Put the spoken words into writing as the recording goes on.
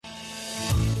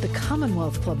The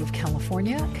Commonwealth Club of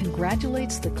California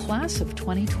congratulates the class of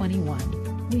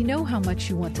 2021. We know how much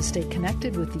you want to stay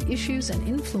connected with the issues and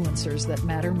influencers that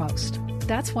matter most.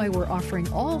 That's why we're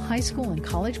offering all high school and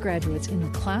college graduates in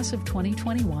the class of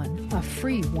 2021 a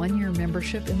free one-year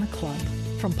membership in the club.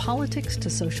 From politics to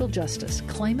social justice,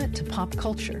 climate to pop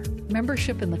culture,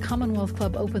 membership in the Commonwealth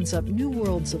Club opens up new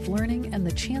worlds of learning and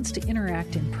the chance to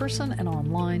interact in person and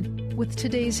online with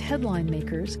today's headline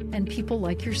makers and people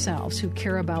like yourselves who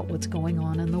care about what's going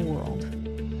on in the world.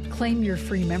 Claim your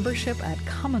free membership at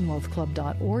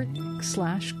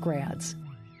commonwealthclub.org/grads.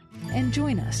 And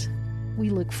join us.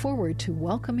 We look forward to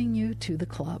welcoming you to the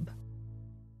club.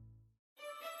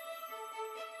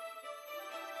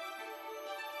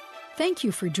 Thank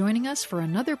you for joining us for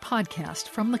another podcast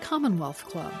from the Commonwealth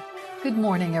Club. Good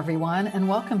morning, everyone, and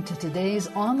welcome to today's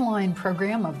online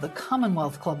program of the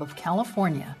Commonwealth Club of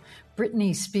California,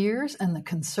 Britney Spears and the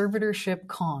Conservatorship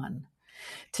Con.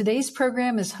 Today's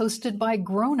program is hosted by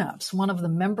Grownups, one of the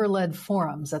member-led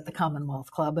forums at the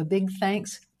Commonwealth Club. A big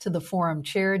thanks to the forum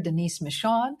chair, Denise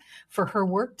Michaud, for her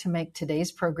work to make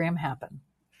today's program happen.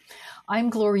 I'm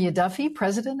Gloria Duffy,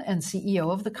 President and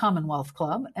CEO of the Commonwealth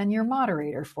Club, and your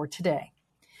moderator for today.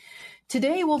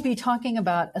 Today we'll be talking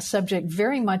about a subject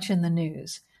very much in the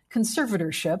news,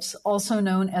 conservatorships, also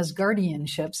known as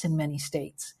guardianships in many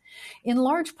states, in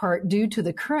large part due to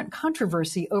the current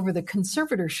controversy over the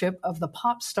conservatorship of the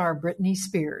pop star Britney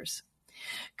Spears.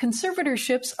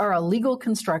 Conservatorships are a legal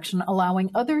construction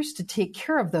allowing others to take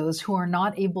care of those who are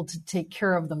not able to take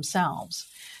care of themselves.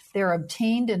 They're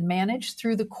obtained and managed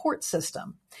through the court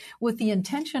system with the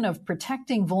intention of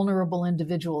protecting vulnerable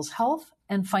individuals' health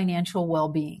and financial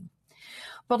well-being.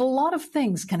 But a lot of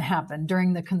things can happen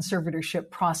during the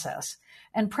conservatorship process,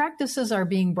 and practices are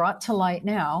being brought to light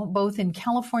now, both in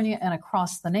California and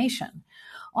across the nation,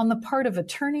 on the part of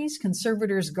attorneys,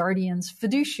 conservators, guardians,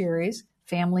 fiduciaries,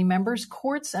 family members,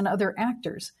 courts, and other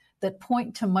actors that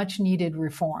point to much-needed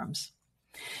reforms.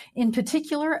 In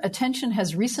particular, attention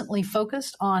has recently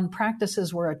focused on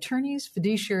practices where attorneys,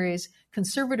 fiduciaries,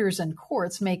 conservators, and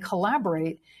courts may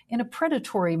collaborate in a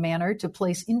predatory manner to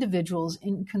place individuals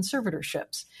in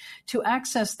conservatorships, to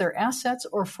access their assets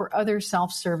or for other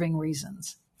self-serving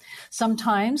reasons.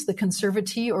 Sometimes the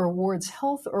conservatee or ward's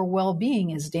health or well-being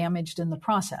is damaged in the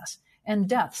process, and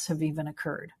deaths have even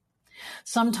occurred.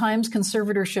 Sometimes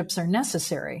conservatorships are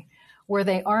necessary, where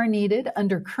they are needed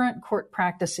under current court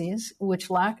practices, which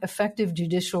lack effective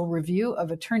judicial review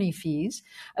of attorney fees.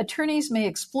 Attorneys may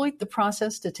exploit the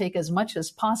process to take as much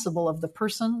as possible of the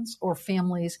person's or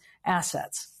family's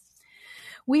assets.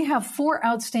 We have 4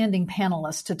 outstanding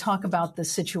panelists to talk about this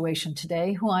situation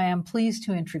today, who I am pleased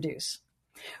to introduce.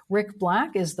 Rick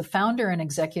Black is the founder and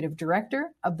executive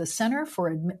director of the Center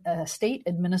for State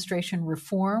Administration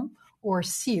Reform, or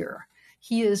CEAR.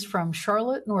 He is from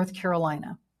Charlotte, North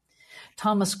Carolina.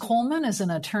 Thomas Coleman is an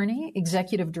attorney,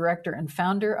 executive director, and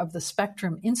founder of the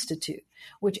Spectrum Institute,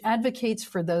 which advocates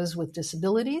for those with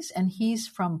disabilities, and he's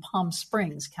from Palm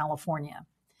Springs, California.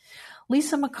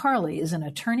 Lisa MacCarley is an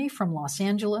attorney from Los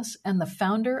Angeles and the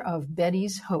founder of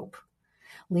Betty's Hope.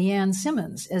 Leanne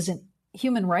Simmons is a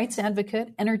human rights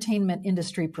advocate, entertainment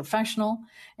industry professional,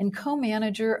 and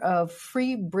co-manager of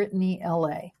Free Britney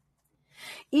LA.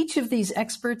 Each of these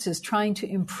experts is trying to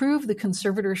improve the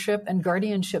conservatorship and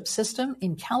guardianship system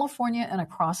in California and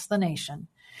across the nation,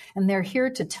 and they're here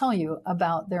to tell you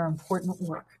about their important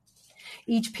work.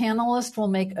 Each panelist will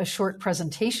make a short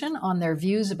presentation on their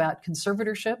views about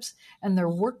conservatorships and their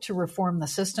work to reform the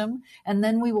system, and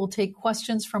then we will take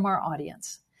questions from our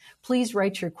audience. Please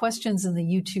write your questions in the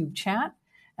YouTube chat,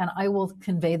 and I will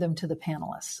convey them to the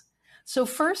panelists. So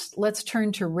first, let's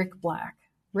turn to Rick Black.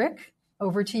 Rick,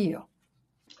 over to you.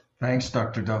 Thanks,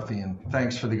 Dr. Duffy, and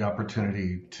thanks for the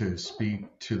opportunity to speak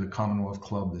to the Commonwealth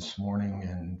Club this morning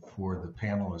and for the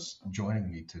panelists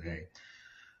joining me today.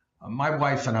 My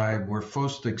wife and I were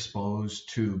first exposed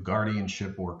to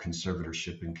guardianship or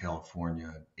conservatorship in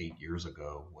California 8 years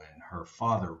ago when her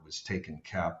father was taken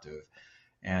captive.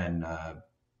 And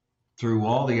through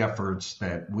all the efforts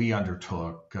that we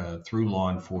undertook through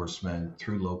law enforcement,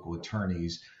 through local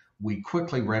attorneys, we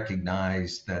quickly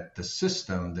recognized that the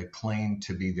system that claimed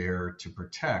to be there to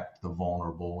protect the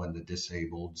vulnerable and the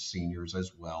disabled, seniors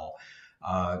as well,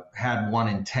 had one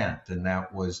intent, and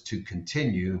that was to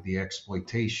continue the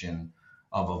exploitation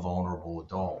of a vulnerable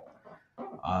adult.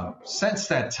 Since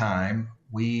that time,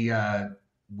 we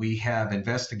have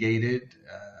investigated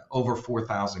over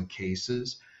 4,000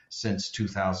 cases since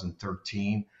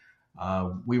 2013.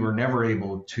 We were never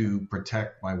able to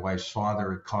protect my wife's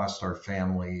father. It cost our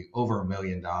family over $1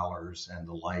 million and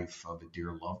the life of a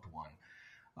dear loved one.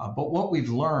 But what we've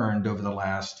learned over the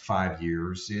last 5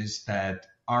 years is that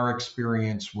our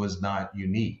experience was not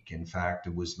unique. In fact,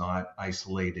 it was not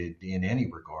isolated in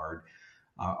any regard.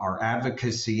 Our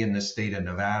advocacy in the state of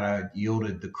Nevada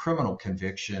yielded the criminal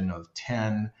conviction of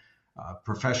 10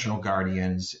 professional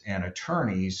guardians and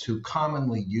attorneys who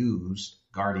commonly used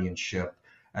guardianship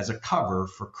as a cover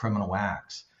for criminal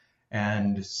acts.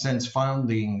 And since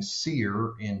founding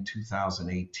CEAR in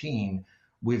 2018,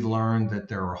 we've learned that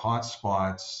there are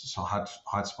hotspots,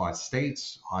 hotspot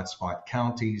states, hotspot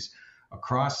counties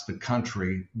across the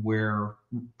country where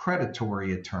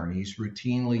predatory attorneys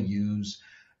routinely use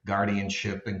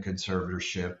guardianship and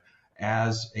conservatorship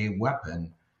as a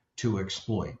weapon to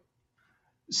exploit.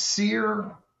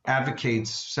 CEAR advocates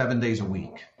 7 days a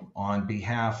week on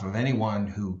behalf of anyone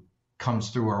who comes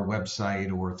through our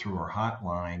website or through our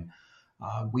hotline.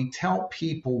 We tell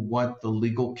people what the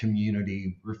legal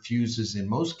community refuses in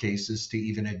most cases to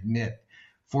even admit.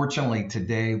 Fortunately,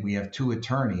 today we have two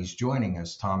attorneys joining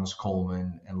us, Thomas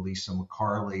Coleman and Lisa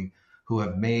MacCarley, who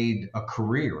have made a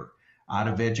career out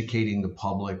of educating the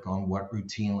public on what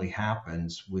routinely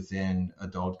happens within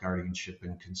adult guardianship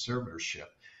and conservatorship,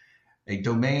 a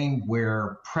domain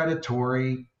where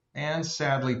predatory and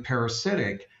sadly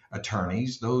parasitic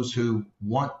attorneys, those who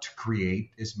want to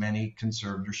create as many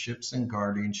conservatorships and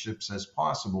guardianships as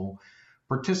possible,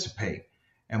 participate.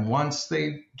 And once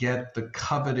they get the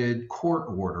coveted court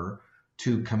order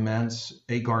to commence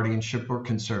a guardianship or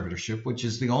conservatorship, which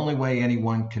is the only way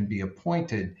anyone can be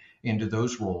appointed into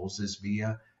those roles is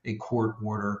via a court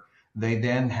order, they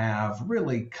then have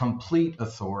really complete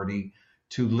authority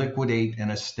to liquidate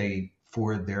an estate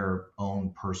for their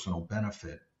own personal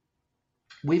benefit.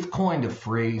 We've coined a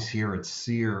phrase here at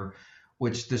CEAR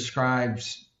which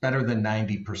describes better than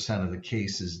 90% of the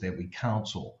cases that we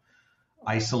counsel.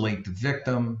 Isolate the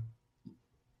victim,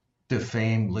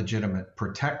 defame legitimate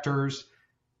protectors,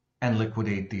 and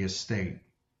liquidate the estate.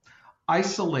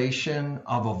 Isolation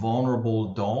of a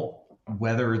vulnerable adult,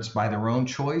 whether it's by their own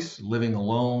choice, living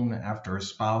alone after a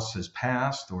spouse has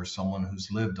passed, or someone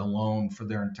who's lived alone for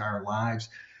their entire lives,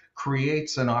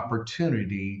 creates an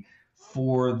opportunity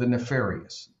for the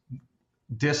nefarious.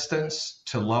 Distance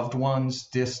to loved ones,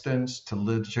 distance to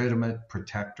legitimate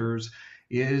protectors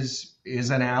is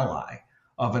an ally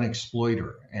of an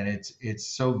exploiter. And it's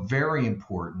so very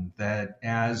important that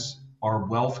as our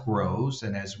wealth grows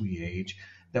and as we age,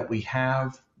 that we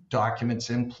have documents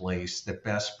in place that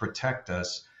best protect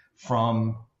us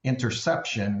from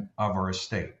interception of our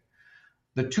estate.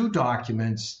 The two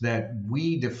documents that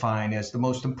we define as the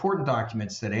most important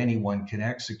documents that anyone can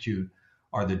execute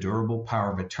are the durable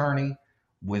power of attorney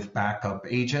with backup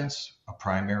agents, a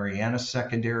primary and a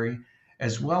secondary,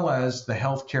 as well as the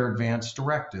healthcare advance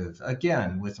directive,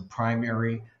 again, with a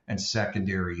primary and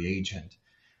secondary agent.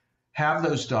 Have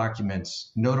those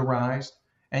documents notarized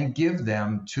and give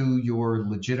them to your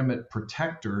legitimate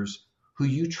protectors who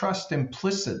you trust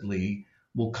implicitly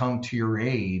will come to your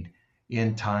aid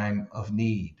in time of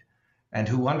need, and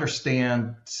who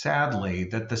understand, sadly,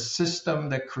 that the system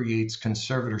that creates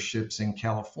conservatorships in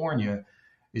California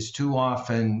is too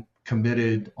often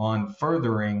committed on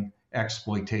furthering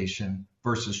exploitation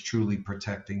versus truly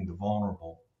protecting the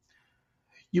vulnerable.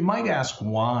 You might ask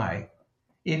why.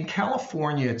 In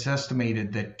California, it's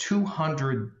estimated that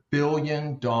 $200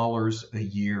 billion a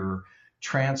year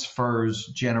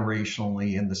transfers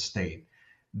generationally in the state.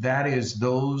 That is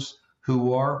those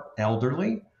who are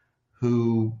elderly,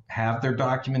 who have their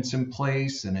documents in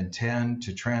place and intend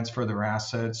to transfer their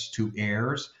assets to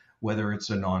heirs, whether it's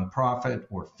a nonprofit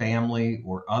or family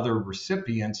or other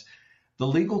recipients. The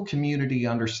legal community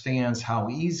understands how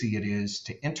easy it is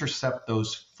to intercept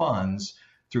those funds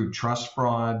through trust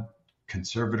fraud,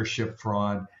 conservatorship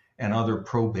fraud, and other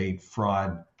probate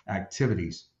fraud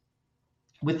activities.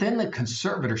 Within the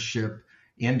conservatorship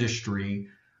industry,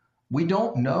 we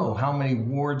don't know how many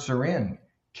wards are in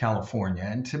California.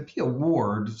 And to be a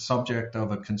ward subject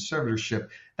of a conservatorship,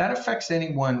 that affects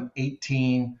anyone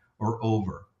 18 or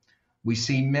over. We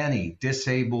see many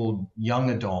disabled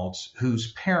young adults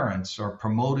whose parents are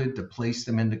promoted to place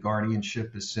them into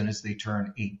guardianship as soon as they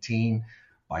turn 18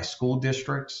 by school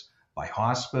districts, by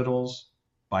hospitals,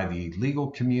 by the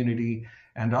legal community,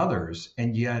 and others.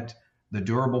 And yet, the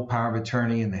durable power of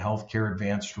attorney and the healthcare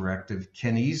advance directive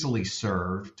can easily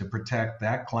serve to protect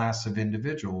that class of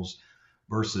individuals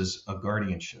versus a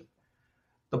guardianship.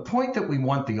 The point that we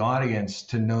want the audience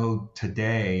to know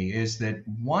today is that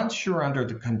once you're under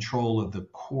the control of the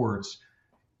courts,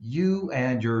 you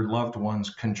and your loved ones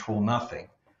control nothing.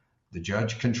 The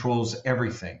judge controls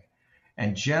everything.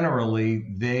 And generally,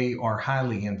 they are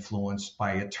highly influenced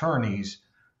by attorneys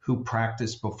who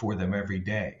practice before them every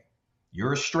day.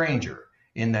 You're a stranger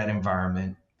in that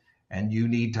environment, and you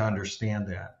need to understand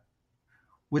that.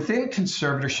 Within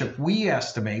conservatorship, we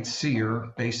estimate,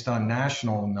 CEAR, based on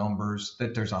national numbers,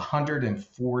 that there's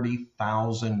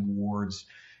 140,000 wards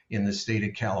in the state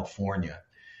of California.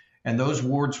 And those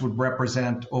wards would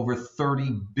represent over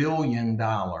 $30 billion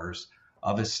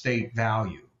of estate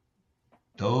value.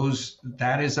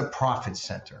 That is a profit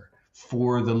center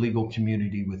for the legal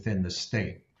community within the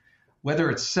state.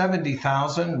 Whether it's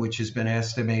 70,000, which has been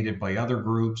estimated by other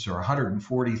groups, or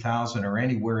 140,000 or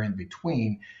anywhere in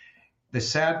between, the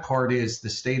sad part is the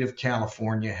state of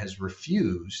California has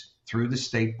refused, through the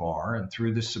state bar and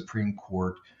through the Supreme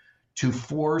Court, to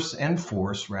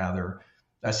enforce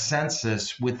a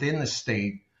census within the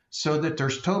state so that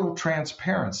there's total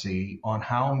transparency on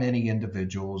how many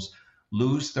individuals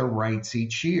lose their rights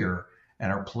each year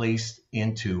and are placed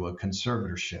into a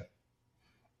conservatorship.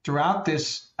 Throughout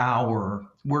this hour,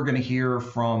 we're going to hear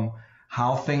from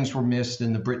how things were missed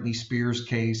in the Britney Spears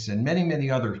case and many, many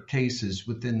other cases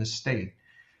within the state.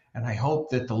 And I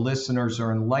hope that the listeners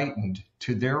are enlightened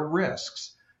to their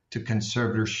risks to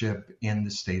conservatorship in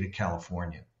the state of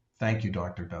California. Thank you,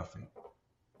 Dr. Duffy.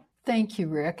 Thank you,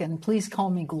 Rick, and please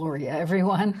call me Gloria,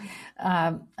 everyone.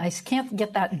 I can't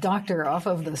get that doctor off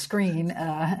of the screen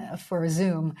for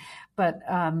Zoom, but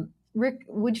Rick,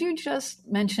 would you just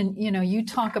mention, you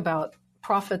talk about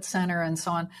profit center and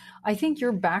so on. I think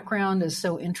your background is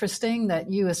so interesting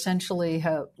that you essentially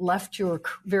have left your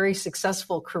very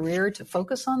successful career to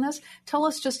focus on this. Tell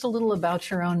us just a little about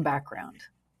your own background.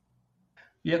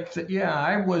 Yeah,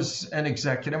 I was an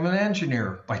executive, I'm an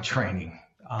engineer by training.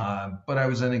 But I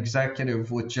was an executive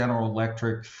with General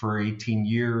Electric for 18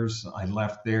 years. I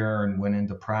left there and went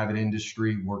into private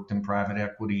industry, worked in private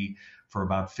equity for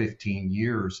about 15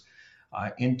 years.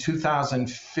 In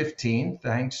 2015,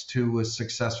 thanks to a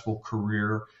successful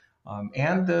career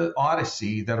and the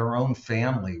odyssey that our own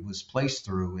family was placed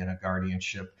through in a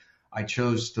guardianship, I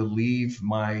chose to leave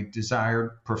my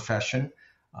desired profession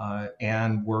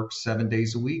and work 7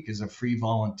 days a week as a free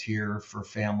volunteer for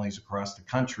families across the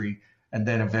country. And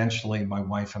then eventually my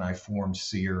wife and I formed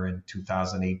CEAR in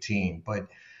 2018. But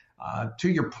to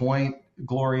your point,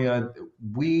 Gloria,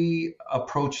 we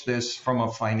approach this from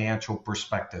a financial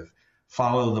perspective.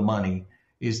 Follow the money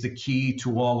is the key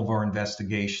to all of our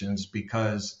investigations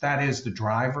because that is the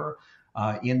driver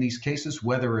in these cases,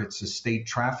 whether it's estate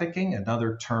trafficking,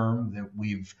 another term that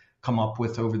we've come up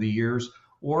with over the years,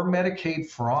 or Medicaid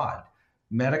fraud,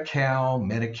 Medi-Cal,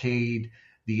 Medicaid,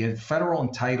 the federal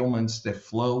entitlements that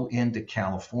flow into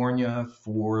California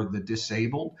for the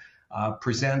disabled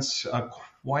presents a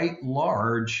quite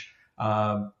large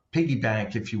piggy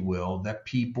bank, if you will, that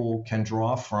people can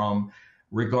draw from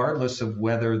regardless of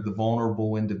whether the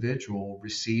vulnerable individual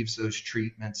receives those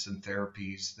treatments and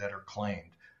therapies that are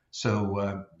claimed.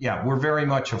 So, we're very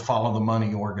much a follow the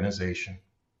money organization.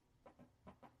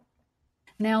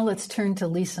 Now let's turn to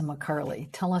Lisa MacCarley.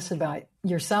 Tell us about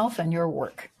yourself and your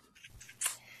work.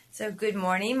 So good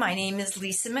morning. My name is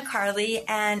Lisa MacCarley,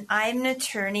 and I'm an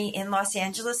attorney in Los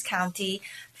Angeles County,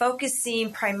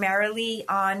 focusing primarily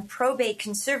on probate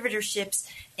conservatorships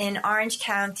in Orange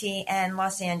County and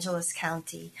Los Angeles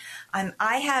County.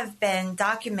 I have been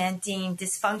documenting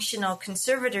dysfunctional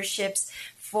conservatorships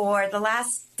for the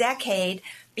last decade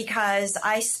because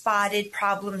I spotted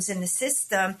problems in the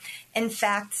system. In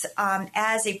fact,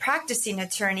 as a practicing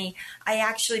attorney, I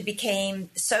actually became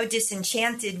so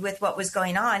disenchanted with what was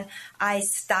going on, I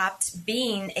stopped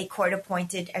being a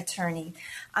court-appointed attorney.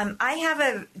 I have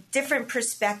a different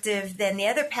perspective than the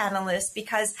other panelists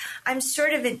because I'm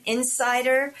sort of an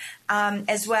insider,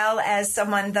 as well as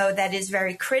someone, though, that is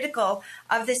very critical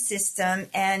of the system.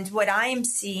 And what I'm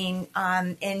seeing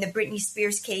in the Britney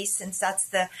Spears case, since that's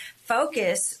the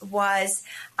focus, was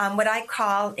what I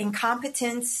call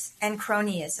incompetence and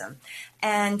cronyism.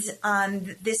 And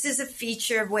this is a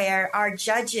feature where our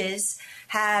judges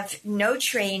have no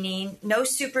training, no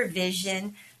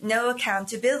supervision, no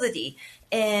accountability.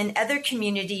 In other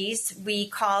communities, we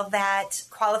call that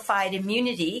qualified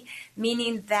immunity,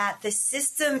 meaning that the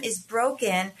system is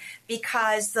broken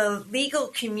because the legal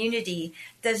community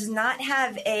does not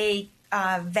have a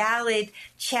valid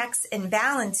checks and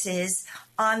balances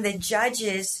on the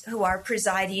judges who are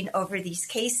presiding over these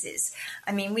cases.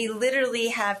 I mean, we literally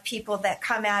have people that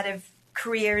come out of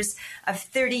careers of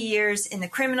 30 years in the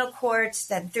criminal courts,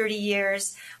 then 30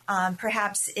 years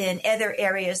perhaps in other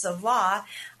areas of law.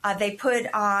 They put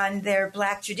on their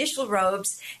black judicial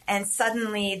robes, and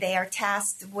suddenly they are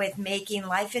tasked with making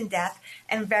life and death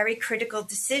and very critical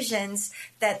decisions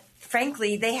that,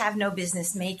 frankly, they have no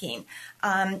business making.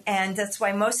 And that's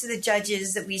why most of the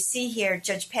judges that we see here,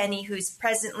 Judge Penny, who's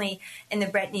presently in the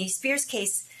Britney Spears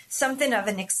case, something of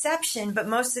an exception, but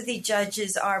most of the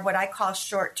judges are what I call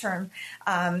short-term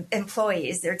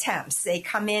employees. They're temps. They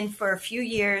come in for a few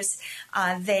years.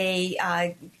 They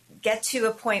get to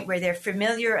a point where they're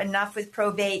familiar enough with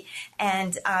probate,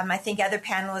 and I think other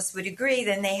panelists would agree,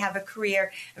 then they have a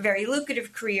career, very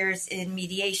lucrative careers in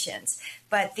mediations.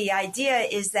 But the idea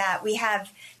is that we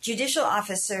have judicial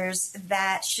officers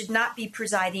that should not be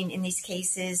presiding in these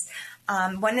cases.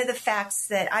 One of the facts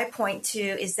that I point to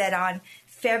is that on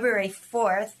February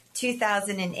 4th,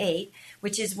 2008,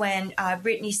 which is when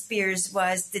Britney Spears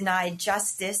was denied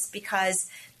justice because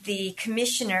the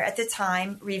commissioner at the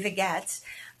time, Reva Getz,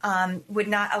 would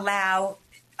not allow,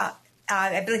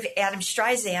 I believe, Adam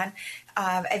Streisand,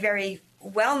 a very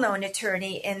well-known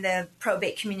attorney in the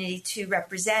probate community, to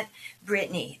represent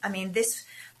Britney. I mean, this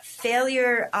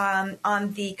failure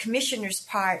on the commissioner's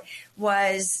part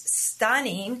was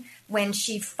stunning. When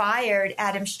she fired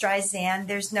Adam Streisand,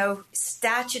 there's no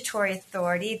statutory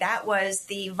authority. That was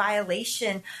the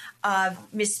violation of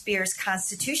Ms. Spears'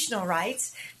 constitutional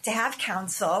rights to have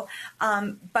counsel.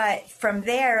 But from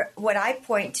there, what I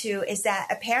point to is that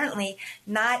apparently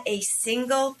not a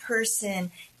single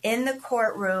person in the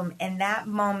courtroom in that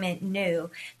moment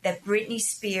knew that Britney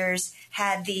Spears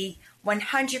had the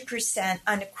 100%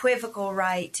 unequivocal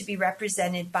right to be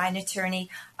represented by an attorney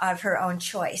of her own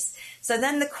choice. So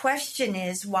then the question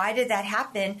is, why did that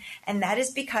happen? And that is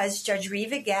because Judge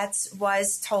Reva Getz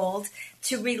was told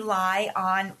to rely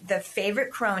on the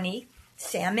favorite crony,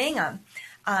 Sam Ingham.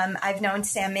 I've known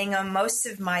Sam Ingham most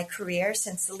of my career,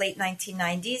 since the late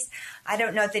 1990s. I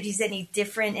don't know that he's any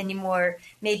different anymore,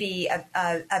 maybe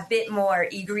a bit more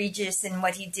egregious in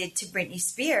what he did to Britney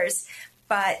Spears.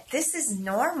 But this is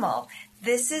normal.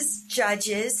 This is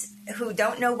judges who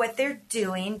don't know what they're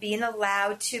doing being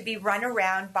allowed to be run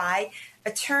around by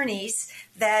attorneys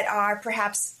that are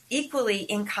perhaps equally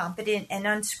incompetent and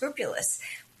unscrupulous.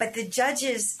 But the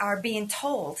judges are being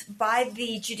told by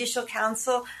the Judicial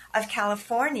Council of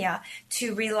California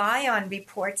to rely on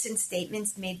reports and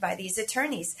statements made by these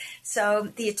attorneys.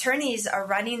 So the attorneys are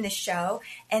running the show,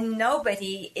 and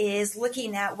nobody is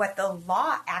looking at what the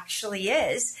law actually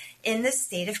is in the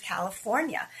state of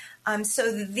California.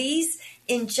 So these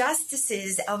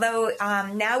injustices, although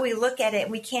now we look at it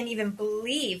and we can't even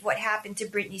believe what happened to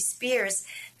Britney Spears,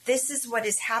 this is what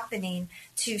is happening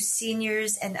to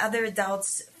seniors and other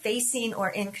adults facing or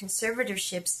in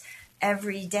conservatorships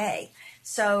every day.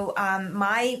 So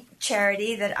my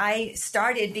charity that I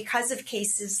started because of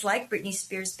cases like Britney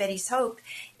Spears' Betty's Hope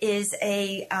is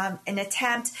an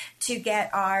attempt to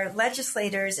get our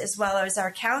legislators as well as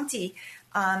our county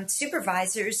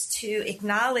supervisors to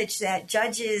acknowledge that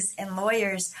judges and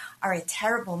lawyers are a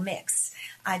terrible mix.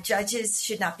 Judges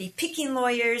should not be picking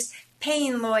lawyers,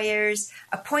 paying lawyers,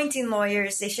 appointing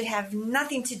lawyers. They should have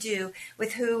nothing to do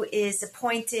with who is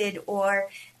appointed or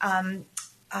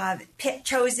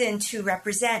chosen to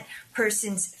represent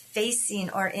persons facing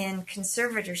or in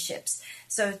conservatorships.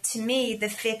 So to me, the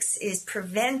fix is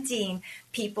preventing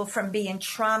people from being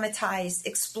traumatized,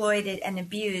 exploited, and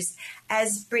abused,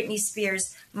 as Britney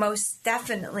Spears most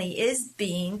definitely is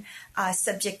being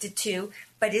subjected to.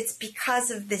 But it's because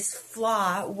of this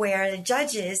flaw where the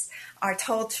judges are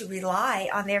told to rely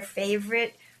on their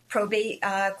favorite probate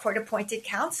court-appointed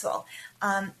counsel.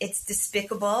 It's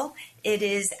despicable. It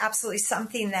is absolutely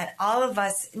something that all of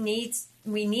us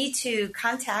we need to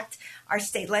contact our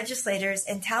state legislators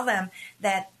and tell them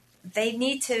that they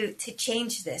need to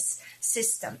change this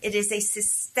system. It is a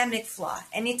systemic flaw.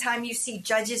 Anytime you see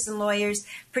judges and lawyers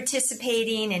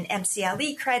participating in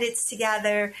MCLE credits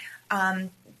together,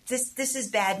 this is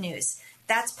bad news.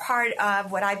 That's part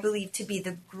of what I believe to be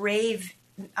the grave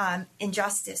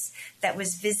injustice that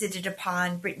was visited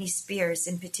upon Britney Spears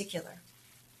in particular.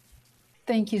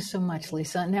 Thank you so much,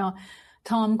 Lisa. Now,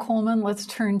 Tom Coleman, let's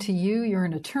turn to you. You're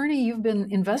an attorney. You've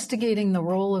been investigating the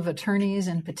role of attorneys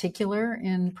in particular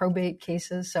in probate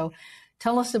cases. So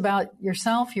tell us about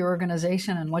yourself, your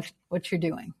organization, and what you're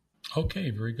doing. Okay,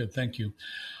 very good. Thank you.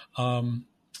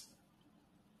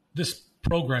 This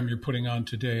program you're putting on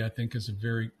today, I think, is a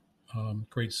very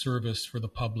great service for the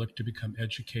public to become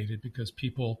educated, because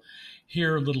people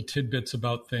hear little tidbits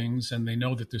about things and they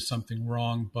know that there's something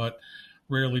wrong, but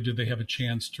rarely do they have a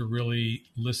chance to really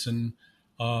listen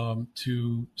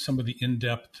to some of the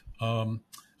in-depth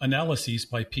analyses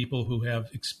by people who have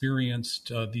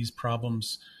experienced these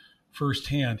problems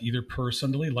firsthand, either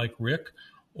personally, like Rick,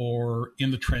 or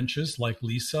in the trenches, like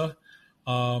Lisa,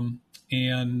 or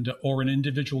in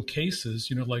individual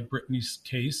cases, like Britney's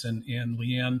case and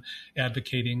Leanne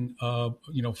advocating,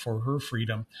 for her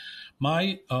freedom.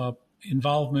 My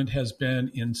involvement has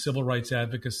been in civil rights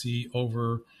advocacy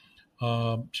over,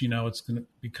 now it's going to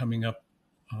be coming up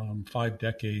 5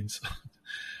 decades.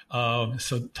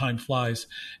 So time flies,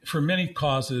 for many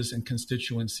causes and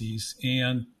constituencies.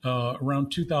 And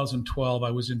around 2012,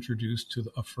 I was introduced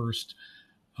to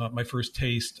my first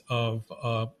taste of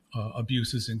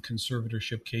abuses in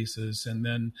conservatorship cases, and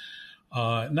then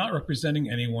not representing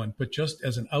anyone, but just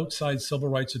as an outside civil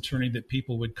rights attorney that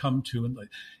people would come to and like,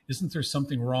 isn't there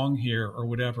something wrong here or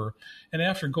whatever? And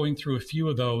after going through a few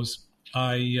of those,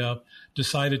 I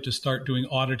decided to start doing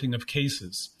auditing of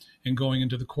cases and going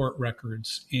into the court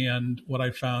records. And what I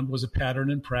found was a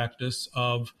pattern and practice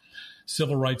of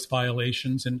civil rights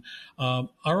violations. And our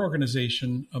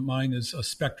organization, mine is a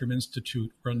Spectrum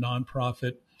Institute. We're a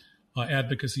nonprofit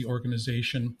advocacy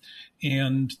organization.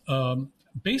 And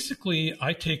basically,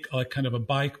 I take a kind of a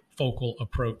bifocal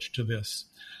approach to this.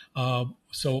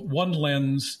 So one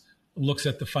lens looks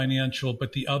at the financial,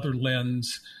 but the other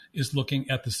lens is looking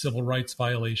at the civil rights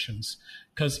violations.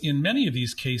 Because in many of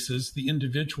these cases, the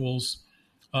individuals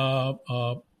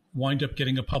wind up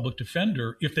getting a public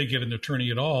defender, if they get an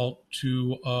attorney at all,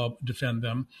 to defend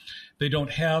them. They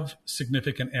don't have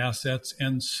significant assets.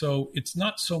 And so it's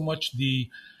not so much the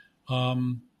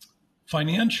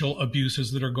financial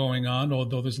abuses that are going on,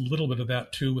 although there's a little bit of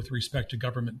that too with respect to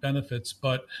government benefits,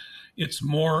 but it's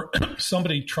more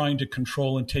somebody trying to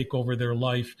control and take over their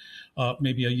life,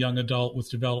 maybe a young adult with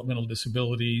developmental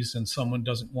disabilities, and someone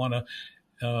doesn't want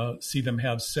to see them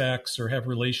have sex or have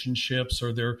relationships,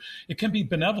 or it can be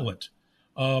benevolent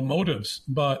motives,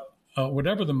 but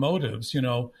whatever the motives,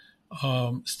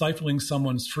 stifling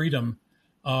someone's freedom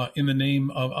in the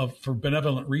name of for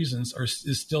benevolent reasons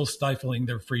is still stifling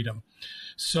their freedom.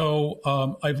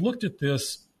 So I've looked at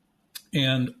this,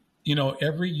 and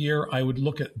every year I would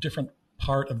look at a different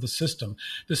part of the system.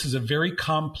 This is a very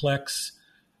complex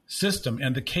system,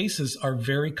 and the cases are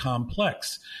very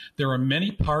complex. There are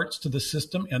many parts to the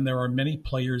system, and there are many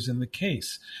players in the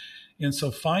case. And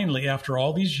so finally, after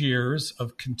all these years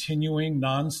of continuing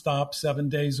nonstop 7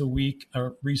 days a week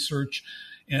research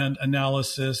and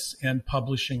analysis and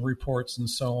publishing reports and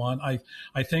so on,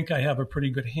 I think I have a pretty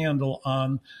good handle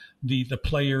on the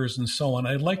players and so on.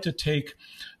 I'd like to take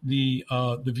the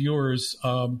viewers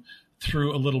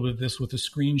through a little bit of this with a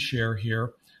screen share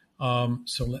here.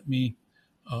 So let me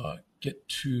get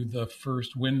to the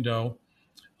first window.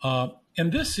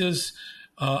 And this is,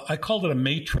 I called it a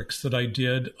matrix that I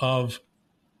did of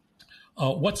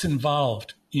what's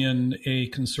involved in a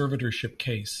conservatorship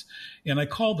case. And I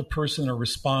called the person a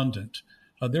respondent.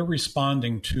 They're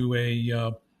responding to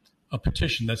a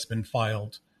petition that's been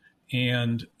filed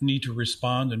and need to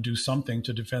respond and do something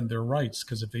to defend their rights.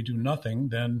 Because if they do nothing,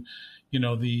 then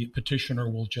the petitioner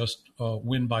will just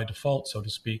win by default, so to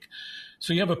speak.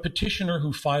 So you have a petitioner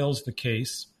who files the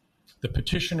case. The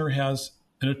petitioner has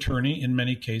an attorney in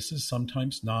many cases,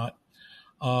 sometimes not.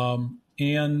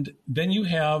 And then you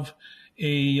have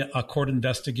a court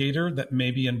investigator that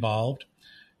may be involved.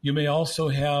 You may also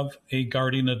have a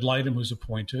guardian ad litem who's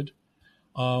appointed.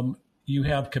 You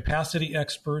have capacity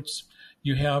experts.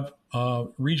 You have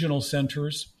regional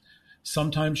centers.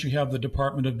 Sometimes you have the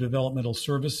Department of Developmental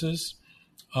Services,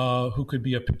 who could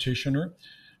be a petitioner.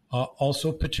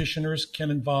 Also, petitioners can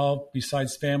involve,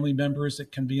 besides family members,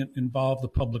 it can involve the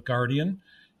public guardian.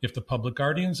 If the public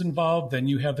guardian's involved, then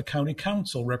you have the county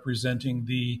council representing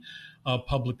the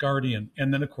public guardian.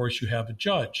 And then, of course, you have a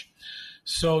judge.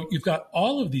 So you've got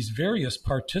all of these various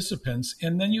participants.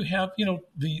 And then you have,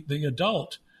 the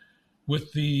adult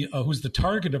with who's the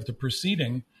target of the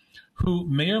proceeding, who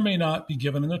may or may not be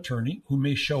given an attorney, who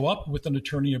may show up with an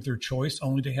attorney of their choice,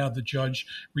 only to have the judge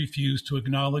refuse to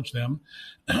acknowledge them.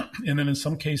 And then in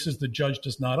some cases, the judge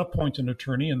does not appoint an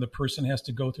attorney, and the person has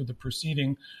to go through the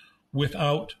proceeding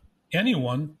without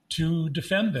anyone to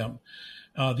defend them.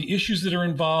 The issues that are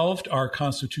involved are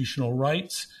constitutional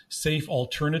rights, safe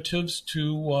alternatives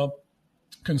to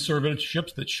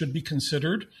conservatorships that should be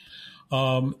considered,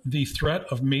 the threat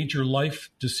of major life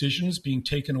decisions being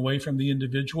taken away from the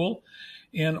individual,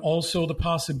 and also the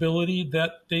possibility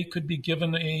that they could be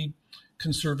given a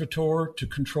conservator to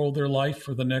control their life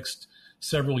for the next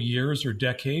several years or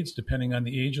decades, depending on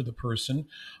the age of the person,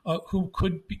 who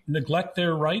could neglect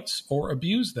their rights or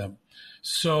abuse them.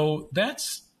 So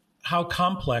that's how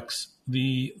complex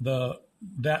the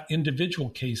that individual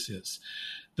case is.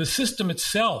 The system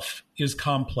itself is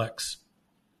complex.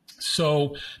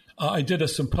 So I did a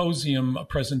symposium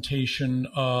presentation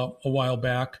a while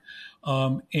back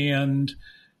and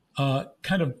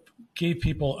kind of gave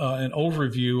people an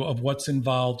overview of what's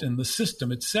involved in the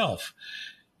system itself.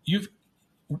 You've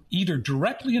either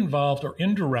directly involved or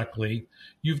indirectly,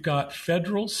 you've got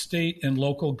federal, state, and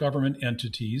local government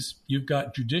entities. You've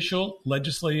got judicial,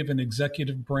 legislative, and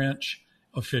executive branch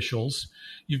officials.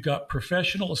 You've got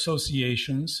professional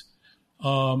associations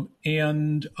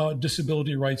and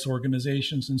disability rights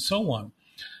organizations and so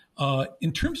on.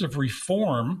 In terms of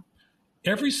reform,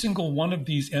 every single one of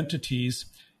these entities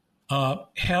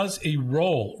has a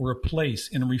role or a place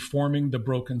in reforming the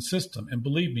broken system. And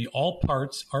believe me, all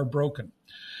parts are broken.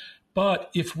 But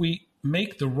if we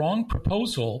make the wrong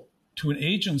proposal to an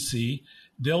agency,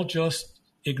 they'll just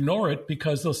ignore it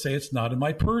because they'll say it's not in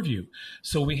my purview.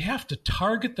 So we have to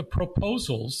target the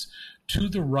proposals to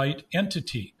the right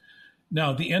entity.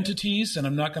 Now, the entities, and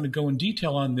I'm not going to go in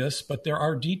detail on this, but there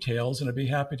are details, and I'd be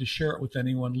happy to share it with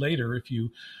anyone later if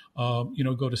you go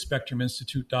to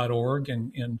spectruminstitute.org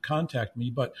and contact me.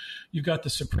 But you've got the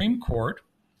Supreme Court,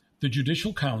 the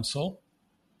Judicial Council,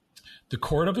 the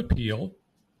Court of Appeal,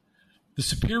 the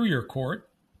Superior Court,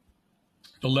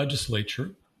 the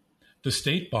Legislature, the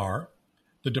State Bar,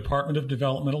 the Department of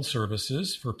Developmental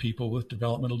Services for people with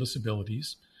developmental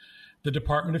disabilities. The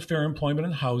Department of Fair Employment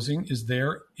and Housing is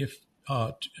there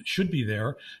should be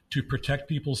there to protect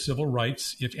people's civil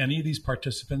rights if any of these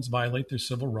participants violate their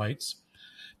civil rights.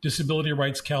 Disability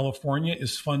Rights California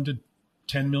is funded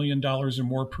 $10 million or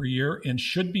more per year and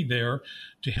should be there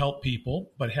to help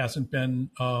people, but hasn't been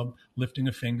lifting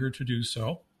a finger to do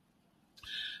so.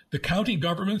 The county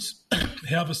governments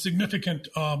have a significant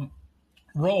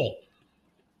role.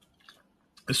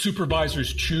 The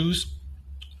supervisors choose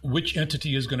which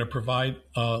entity is going to provide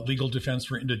legal defense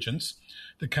for indigents.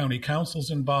 The county council's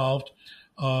involved,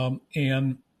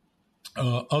 and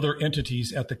other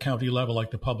entities at the county level,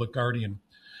 like the public guardian.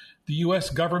 The U.S.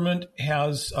 government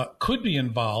could be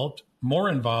involved, more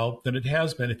involved than it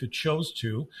has been if it chose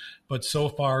to, but so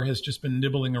far has just been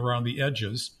nibbling around the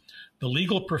edges. The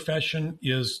legal profession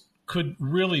could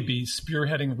really be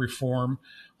spearheading reform,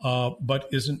 but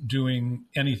isn't doing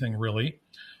anything really.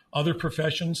 Other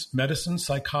professions, medicine,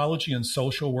 psychology, and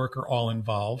social work are all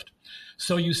involved.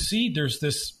 So you see there's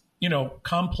this,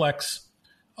 complex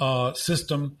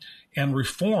system, and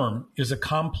reform is a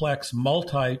complex,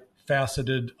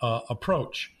 multifaceted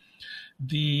approach.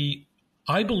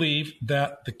 I believe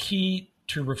that the key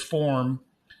to reform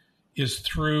is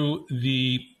through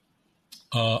the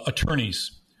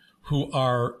attorneys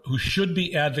who should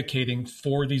be advocating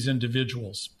for these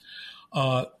individuals.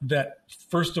 That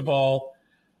first of all,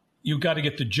 you've got to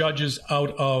get the judges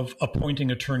out of appointing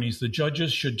attorneys. The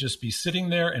judges should just be sitting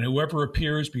there, and whoever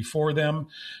appears before them,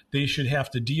 they should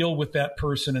have to deal with that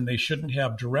person, and they shouldn't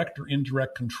have direct or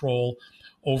indirect control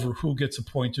over who gets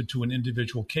appointed to an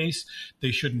individual case. They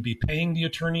shouldn't be paying the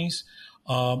attorneys,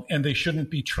 and they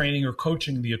shouldn't be training or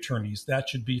coaching the attorneys. That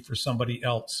should be for somebody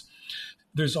else.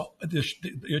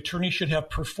 The attorney should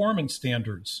have performance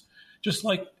standards. Just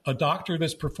like a doctor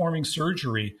that's performing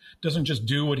surgery doesn't just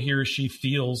do what he or she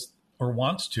feels or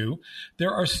wants to.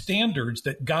 There are standards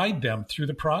that guide them through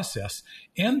the process.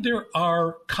 And there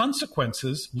are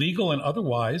consequences, legal and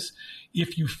otherwise,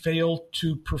 if you fail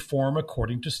to perform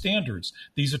according to standards.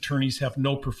 These attorneys have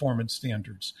no performance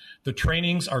standards. The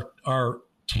trainings are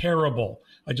terrible.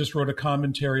 I just wrote a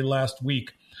commentary last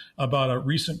week about a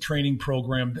recent training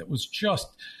program that was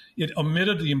it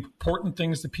omitted the important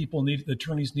things that the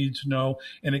attorneys needed to know,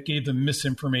 and it gave them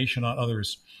misinformation on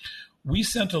others. We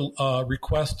sent a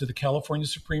request to the California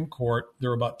Supreme Court.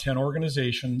 There are about 10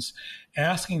 organizations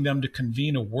asking them to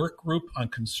convene a work group on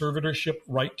conservatorship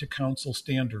right to counsel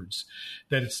standards.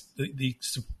 That it's the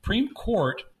Supreme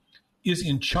Court is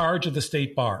in charge of the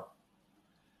state bar.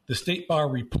 The state bar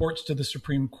reports to the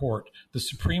Supreme Court. The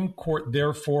Supreme Court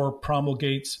therefore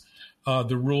promulgates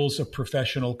the rules of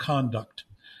professional conduct.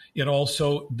 It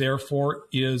also, therefore,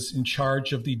 is in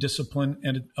charge of the discipline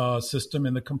and system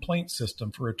and the complaint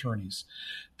system for attorneys.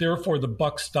 Therefore, the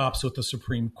buck stops with the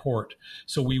Supreme Court.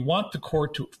 So we want the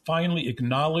court to finally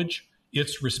acknowledge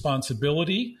its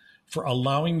responsibility for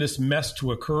allowing this mess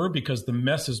to occur, because the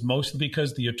mess is mostly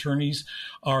because the attorneys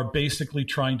are basically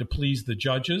trying to please the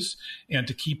judges and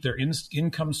to keep their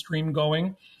income stream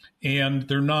going. And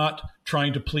they're not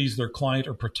trying to please their client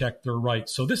or protect their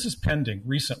rights. So this is pending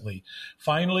recently.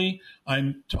 Finally,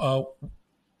 the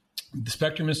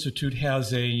Spectrum Institute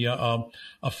has a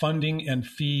funding and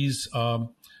fees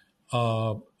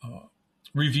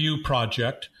review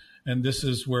project And this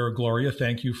is where, Gloria,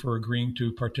 thank you for agreeing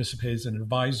to participate as an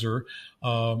advisor,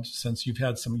 since you've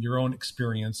had some of your own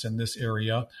experience in this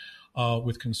area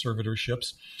with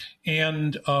conservatorships.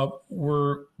 And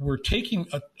we're taking,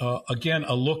 again,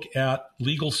 a look at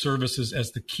legal services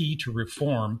as the key to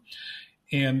reform.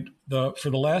 And for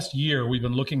the last year, we've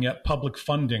been looking at public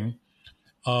funding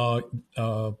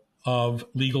of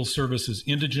legal services,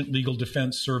 indigent legal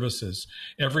defense services.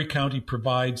 Every county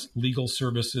provides legal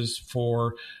services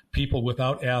for people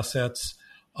without assets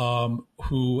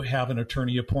who have an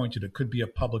attorney appointed. It could be a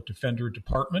public defender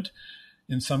department.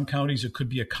 In some counties, it could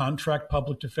be a contract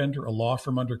public defender, a law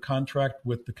firm under contract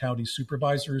with the county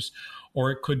supervisors,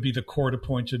 or it could be the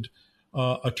court-appointed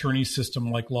attorney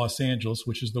system like Los Angeles,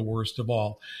 which is the worst of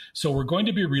all. So we're going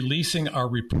to be releasing our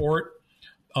report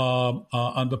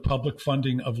on the public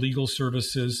funding of legal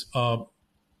services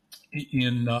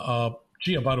in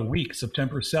about a week,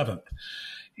 September 7th.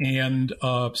 And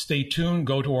stay tuned.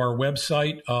 Go to our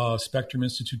website,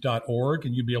 spectruminstitute.org,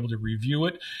 and you'll be able to review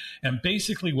it. And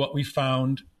basically what we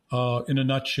found in a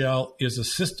nutshell is a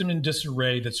system in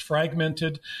disarray that's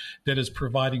fragmented, that is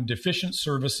providing deficient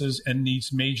services and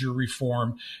needs major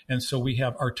reform. And so we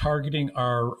are targeting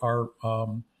our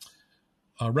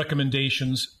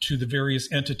recommendations to the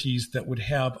various entities that would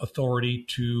have authority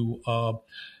to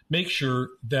make sure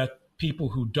that people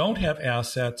who don't have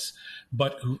assets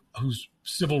but whose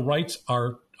civil rights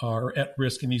are at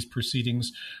risk in these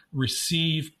proceedings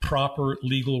receive proper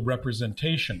legal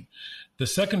representation. The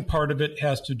second part of it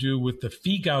has to do with the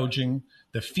fee gouging,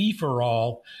 the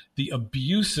fee-for-all, the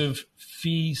abusive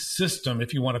fee system,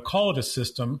 if you want to call it a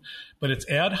system, but it's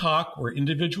ad hoc where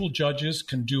individual judges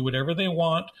can do whatever they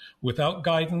want without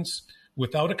guidance,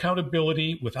 without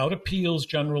accountability, without appeals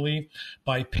generally,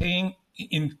 by paying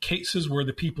in cases where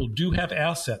the people do have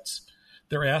assets.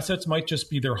 Their assets might just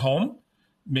be their home.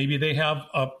 Maybe they have,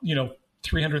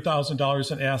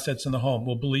 $300,000 in assets in the home.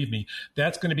 Well, believe me,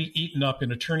 that's going to be eaten up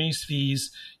in attorney's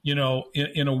fees, in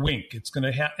a wink. It's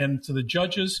going to and so the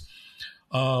judges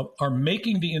are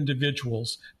making the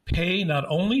individuals pay not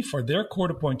only for their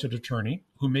court-appointed attorney,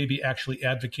 who may be actually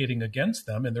advocating against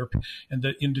them, and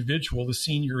the individual, the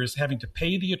senior, is having to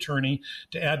pay the attorney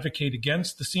to advocate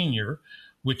against the senior,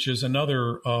 which is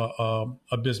another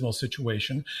abysmal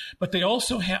situation. But they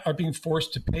also are being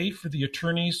forced to pay for the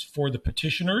attorneys for the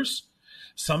petitioners,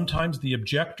 sometimes the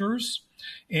objectors,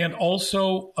 and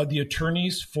also the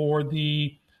attorneys for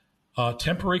the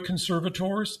temporary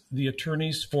conservators, the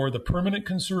attorneys for the permanent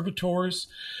conservators.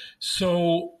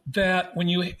 So that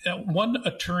when one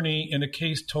attorney in a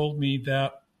case told me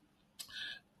that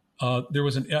there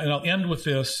was and I'll end with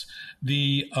this,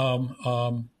 the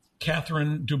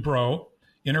Catherine Dubrow,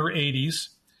 in her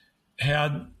 80s,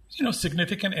 had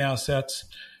significant assets.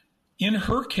 In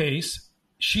her case,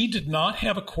 she did not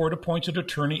have a court-appointed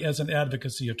attorney as an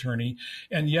advocacy attorney,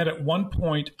 and yet at one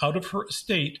point out of her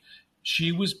estate,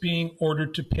 she was being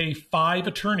ordered to pay 5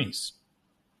 attorneys,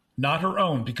 not her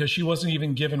own, because she wasn't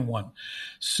even given one.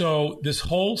 So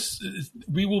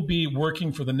we will be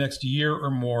working for the next year or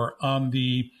more on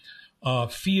the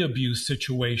fee abuse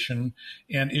situation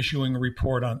and issuing a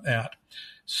report on that.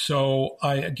 So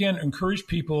I, again, encourage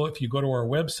people, if you go to our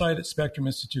website at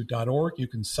spectruminstitute.org, you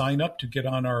can sign up to get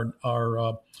on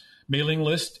our mailing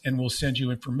list, and we'll send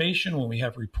you information when we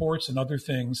have reports and other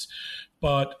things.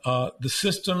 But the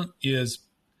system is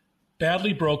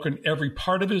badly broken. Every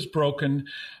part of it is broken.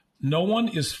 No one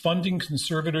is funding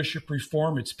conservatorship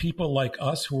reform. It's people like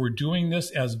us who are doing this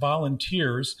as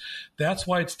volunteers. That's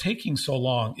why it's taking so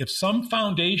long. If some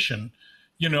foundation,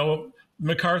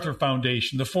 MacArthur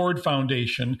Foundation, the Ford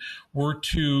Foundation, were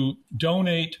to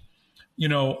donate,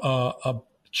 a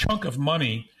chunk of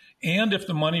money, and if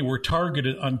the money were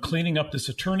targeted on cleaning up this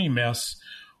attorney mess,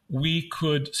 we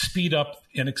could speed up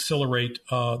and accelerate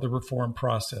the reform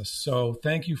process. So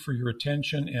thank you for your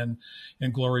attention,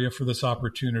 and Gloria, for this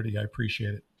opportunity. I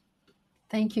appreciate it.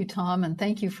 Thank you, Tom, and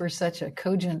thank you for such a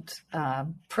cogent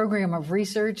program of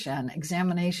research and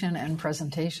examination and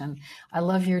presentation. I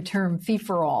love your term,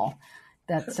 fee-for-all.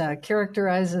 That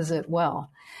characterizes it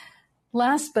well.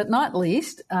 Last but not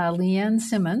least, Leanne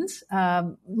Simmons.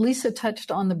 Lisa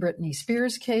touched on the Britney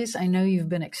Spears case. I know you've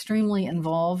been extremely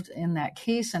involved in that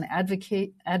case and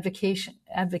advocating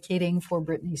for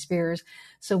Britney Spears.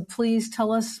 So please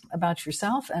tell us about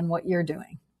yourself and what you're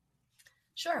doing.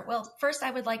 Sure. Well, first,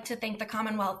 I would like to thank the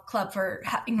Commonwealth Club for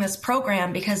having this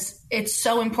program, because it's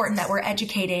so important that we're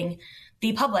educating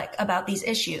the public about these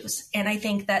issues. And I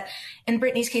think that in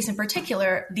Britney's case in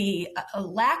particular, the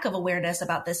lack of awareness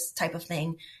about this type of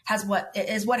thing has what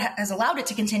has allowed it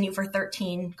to continue for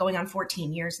 13, going on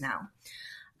 14 years now.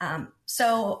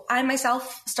 So I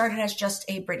myself started as just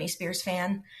a Britney Spears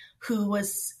fan who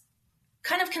was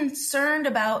kind of concerned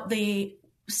about the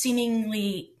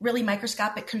seemingly really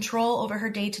microscopic control over her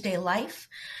day-to-day life.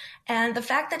 And the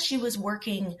fact that she was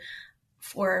working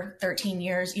for 13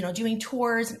 years, doing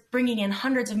tours, bringing in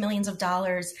hundreds of millions of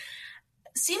dollars,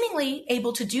 seemingly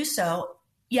able to do so,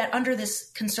 yet under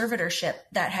this conservatorship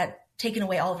that had taken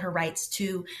away all of her rights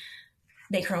to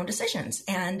make her own decisions.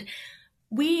 And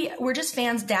we were just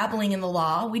fans dabbling in the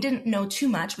law. We didn't know too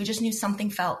much. We just knew something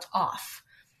felt off.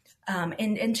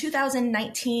 In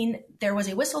 2019, there was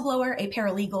a whistleblower, a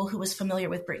paralegal who was familiar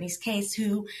with Britney's case,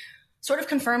 who sort of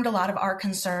confirmed a lot of our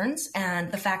concerns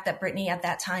and the fact that Britney at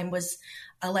that time was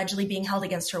allegedly being held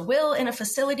against her will in a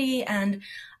facility and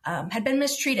had been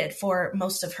mistreated for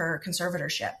most of her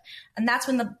conservatorship. And that's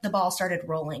when the ball started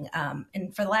rolling.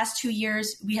 And for the last 2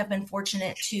 years, we have been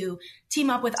fortunate to team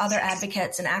up with other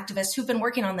advocates and activists who've been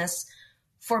working on this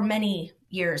for many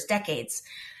years, decades.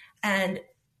 And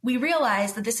we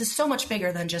realized that this is so much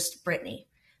bigger than just Britney.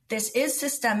 This is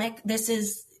systemic.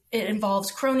 It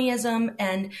involves cronyism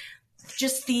and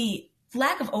just the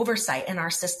lack of oversight in our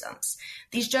systems.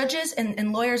 These judges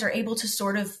and lawyers are able to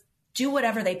sort of do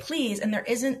whatever they please, and there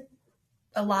isn't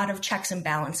a lot of checks and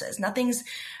balances.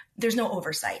 There's no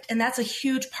oversight. And that's a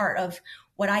huge part of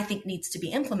what I think needs to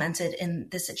be implemented in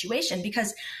this situation,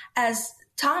 because as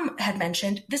Tom had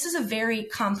mentioned, this is a very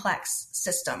complex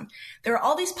system. There are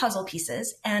all these puzzle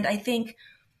pieces, and I think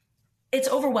it's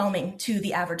overwhelming to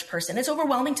the average person. It's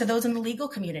overwhelming to those in the legal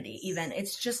community, even.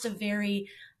 It's just a very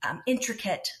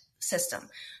intricate system.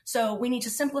 So we need to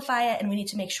simplify it, and we need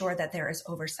to make sure that there is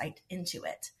oversight into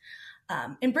it.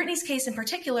 In Britney's case in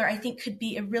particular, I think could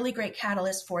be a really great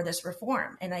catalyst for this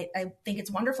reform. And I think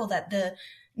it's wonderful that the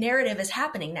narrative is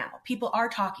happening now. People are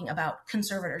talking about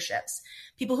conservatorships.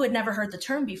 People who had never heard the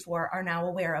term before are now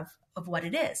aware of what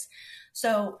it is.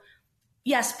 So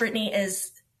yes, Britney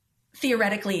is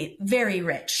theoretically very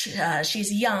rich.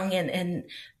 She's young and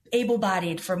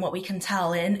able-bodied from what we can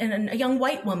tell, and a young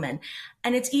white woman.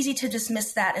 And it's easy to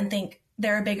dismiss that and think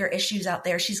there are bigger issues out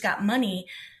there. She's got money.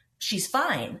 She's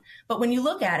fine. But when you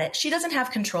look at it, she doesn't have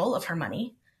control of her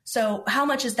money. So how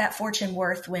much is that fortune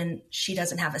worth when she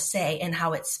doesn't have a say in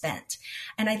how it's spent?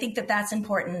 And I think that that's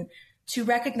important to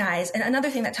recognize. And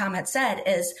another thing that Tom had said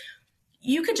is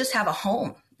you could just have a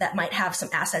home that might have some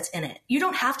assets in it. You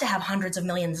don't have to have hundreds of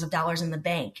millions of dollars in the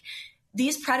bank.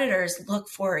 These predators look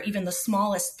for even the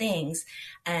smallest things.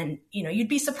 And, you'd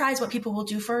be surprised what people will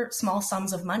do for small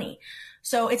sums of money.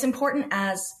 So it's important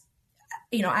as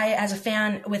a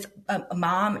fan with a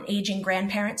mom, aging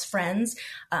grandparents, friends,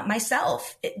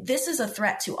 myself, this is a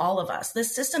threat to all of us.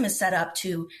 This system is set up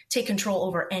to take control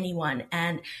over anyone,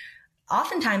 and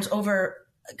oftentimes over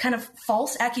kind of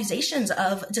false accusations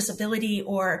of disability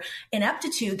or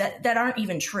ineptitude that aren't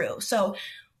even true. So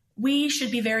we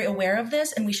should be very aware of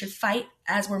this, and we should fight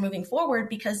as we're moving forward,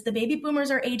 because the baby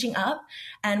boomers are aging up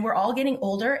and we're all getting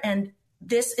older. And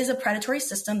this is a predatory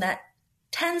system that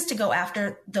tends to go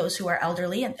after those who are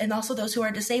elderly and also those who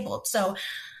are disabled. So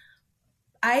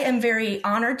I am very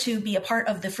honored to be a part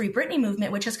of the Free Britney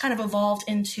movement, which has kind of evolved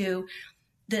into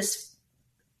this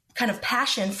kind of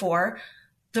passion for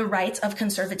the rights of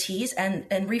conservatees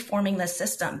and reforming this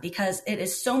system, because it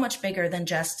is so much bigger than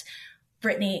just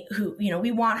Britney, who,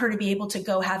 we want her to be able to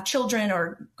go have children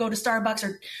or go to Starbucks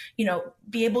or,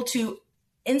 be able to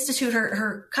institute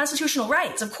her constitutional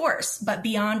rights, of course. But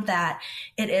beyond that,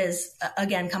 it is,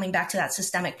 again, coming back to that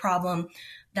systemic problem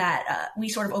that we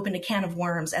sort of opened a can of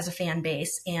worms as a fan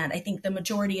base. And I think the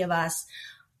majority of us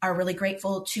are really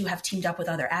grateful to have teamed up with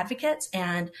other advocates.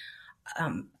 And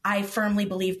I firmly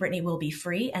believe Britney will be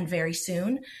free, and very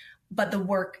soon. But the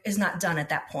work is not done at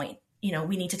that point.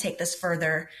 We need to take this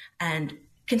further and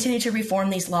continue to reform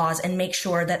these laws and make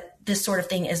sure that this sort of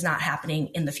thing is not happening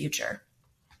in the future.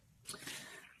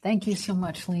 Thank you so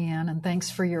much, Leanne, and thanks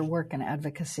for your work and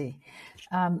advocacy.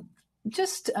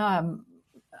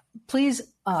 Please,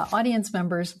 audience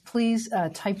members, please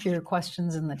type your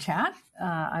questions in the chat.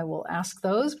 I will ask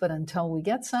those, but until we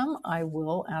get some, I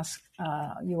will ask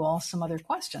you all some other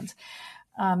questions.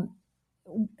 The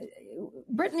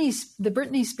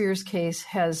Britney Spears case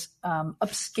has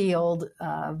upscaled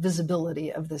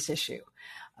visibility of this issue.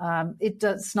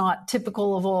 It's not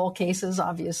typical of all cases,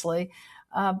 obviously,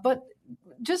 but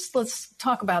just let's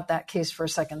talk about that case for a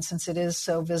second, since it is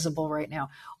so visible right now.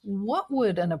 What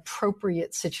would an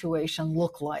appropriate situation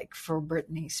look like for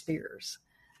Britney Spears?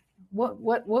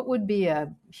 What would be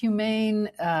a humane,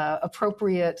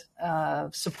 appropriate,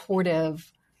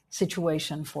 supportive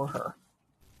situation for her?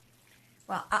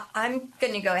 Well, I'm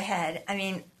going to go ahead. I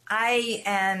mean, I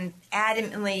am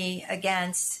adamantly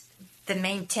against the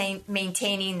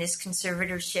maintaining this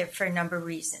conservatorship for a number of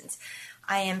reasons.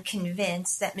 I am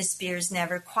convinced that Ms. Spears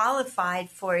never qualified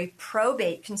for a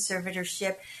probate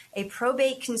conservatorship. A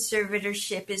probate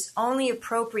conservatorship is only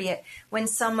appropriate when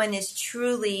someone is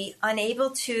truly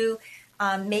unable to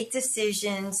make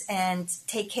decisions and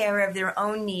take care of their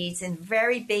own needs and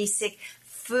very basic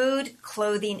food,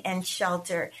 clothing, and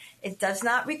shelter. It does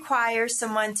not require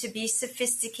someone to be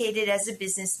sophisticated as a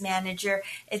business manager.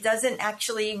 It doesn't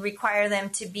actually require them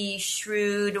to be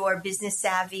shrewd or business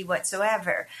savvy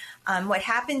whatsoever. What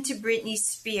happened to Britney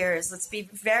Spears, let's be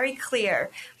very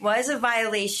clear, was a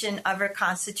violation of her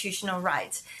constitutional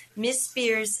rights. Ms.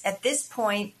 Spears, at this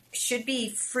point, should be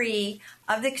free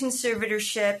of the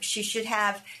conservatorship. She should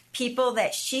have people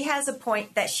that she has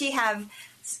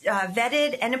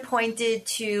vetted and appointed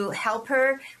to help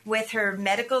her with her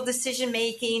medical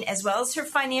decision-making as well as her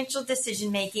financial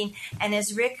decision-making. And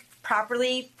as Rick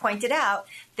properly pointed out,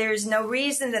 there's no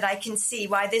reason that I can see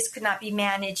why this could not be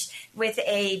managed with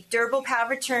a durable power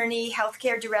of attorney,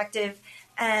 healthcare directive,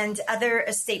 and other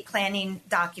estate planning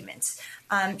documents.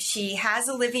 She has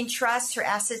a living trust. Her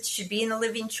assets should be in a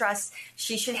living trust.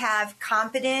 She should have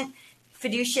competent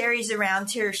fiduciaries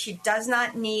around her. She does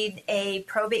not need a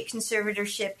probate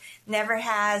conservatorship, never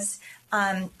has.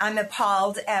 I'm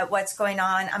appalled at what's going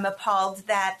on. I'm appalled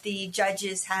that the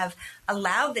judges have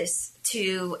allowed this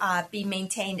to be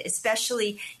maintained,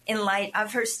 especially in light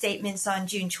of her statements on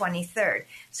June 23rd.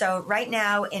 So right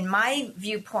now, in my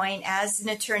viewpoint as an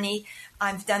attorney,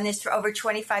 I've done this for over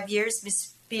 25 years. Ms.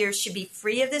 Spears should be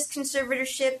free of this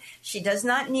conservatorship. She does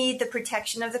not need the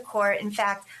protection of the court. In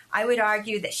fact, I would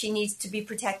argue that she needs to be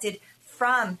protected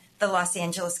from the Los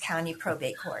Angeles County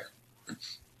Probate Court.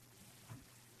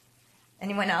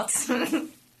 Anyone else?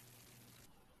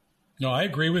 No, I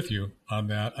agree with you on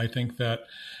that. I think that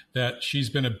she's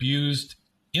been abused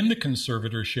in the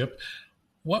conservatorship.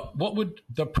 What would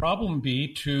the problem be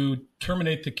to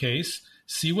terminate the case,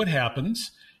 see what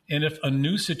happens, and if a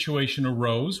new situation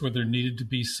arose where there needed to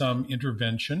be some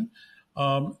intervention,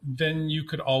 then you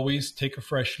could always take a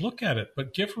fresh look at it,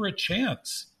 but give her a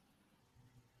chance.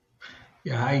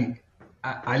 Yeah,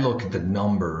 I look at the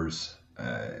numbers.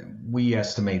 We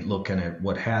estimate, looking at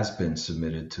what has been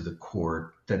submitted to the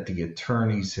court, that the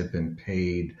attorneys have been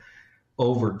paid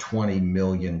over $20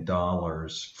 million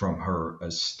from her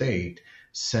estate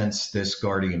since this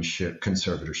conservatorship,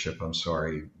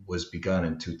 was begun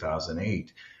in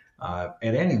 2008. At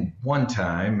any one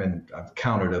time, and I've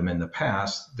counted them in the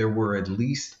past, there were at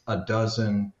least a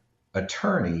dozen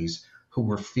attorneys who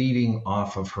were feeding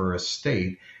off of her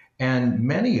estate. And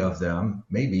many of them,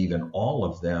 maybe even all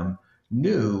of them,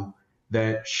 knew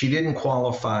that she didn't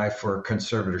qualify for a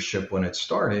conservatorship when it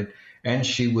started, and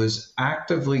she was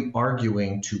actively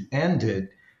arguing to end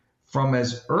it from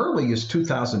as early as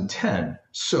 2010.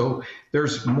 So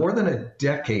there's more than a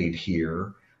decade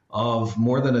here of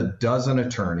more than a dozen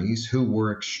attorneys who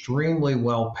were extremely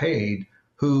well paid,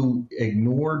 who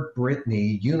ignored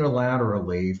Britney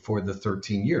unilaterally for the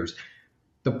 13 years.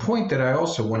 The point that I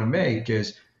also want to make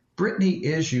is Britney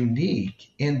is unique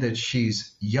in that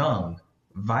she's young,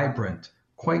 vibrant,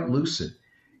 quite lucid.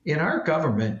 In our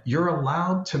government, you're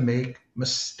allowed to make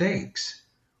mistakes.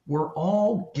 We're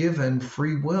all given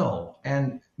free will,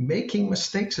 and making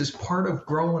mistakes is part of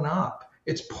growing up.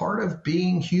 It's part of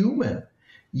being human.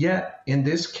 Yet, in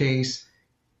this case,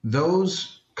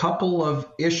 those couple of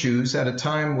issues at a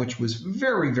time which was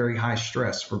very, very high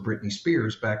stress for Britney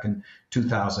Spears back in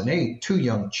 2008, 2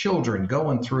 young children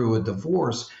going through a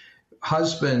divorce,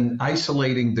 husband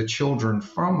isolating the children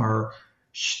from her,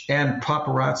 and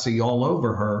paparazzi all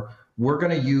over her, we're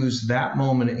going to use that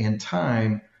moment in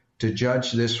time to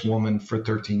judge this woman for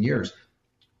 13 years.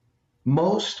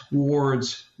 Most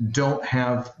wards don't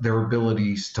have their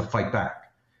abilities to fight back.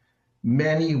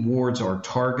 Many wards are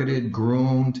targeted,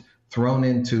 groomed, thrown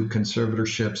into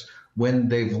conservatorships when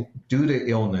they've, due to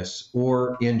illness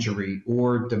or injury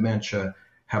or dementia,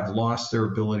 have lost their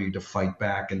ability to fight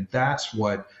back. And that's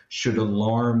what should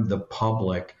alarm the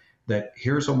public, that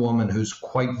here's a woman who's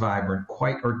quite vibrant,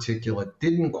 quite articulate,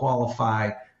 didn't qualify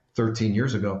 13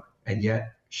 years ago, and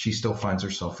yet she still finds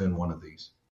herself in one of these.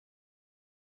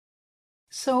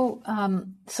 So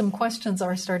some questions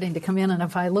are starting to come in, and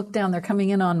if I look down, they're coming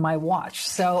in on my watch.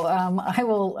 So I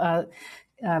will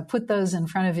put those in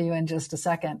front of you in just a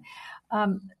second.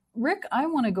 Rick, I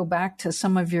want to go back to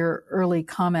some of your early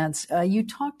comments. You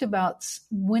talked about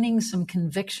winning some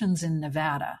convictions in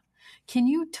Nevada. Can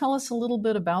you tell us a little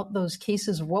bit about those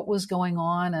cases, what was going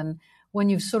on, and when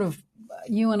you've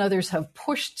you and others have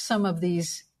pushed some of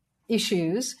these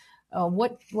issues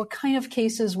What kind of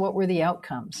cases? What were the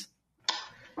outcomes?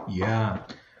 Yeah,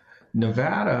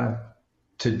 Nevada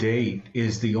to date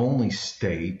is the only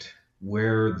state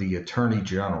where the Attorney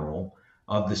General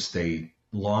of the state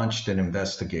launched an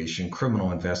investigation,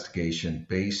 criminal investigation,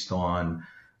 based on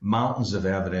mountains of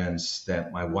evidence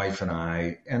that my wife and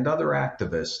I and other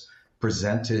activists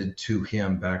presented to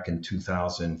him back in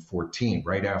 2014,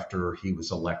 right after he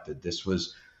was elected. This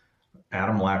was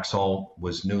Adam Laxalt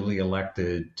was newly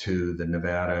elected to the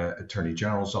Nevada Attorney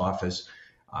General's office.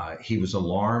 He was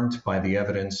alarmed by the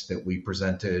evidence that we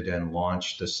presented and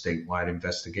launched a statewide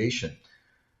investigation.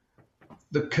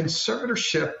 The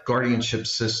conservatorship guardianship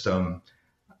system,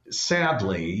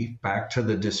 sadly, back to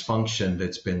the dysfunction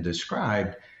that's been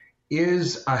described,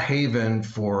 is a haven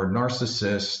for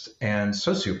narcissists and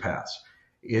sociopaths.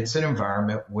 It's an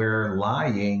environment where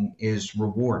lying is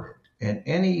rewarded. And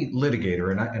any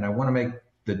litigator, and I want to make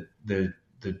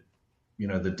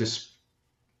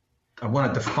I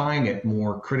want to define it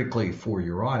more critically for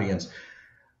your audience.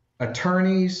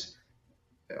 Attorneys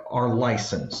are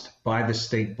licensed by the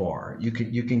state bar. You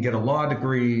can get a law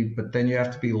degree, but then you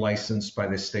have to be licensed by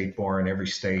the state bar in every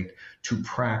state to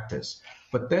practice.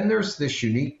 But then there's this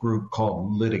unique group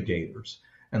called litigators.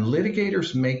 And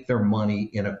litigators make their money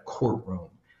in a courtroom.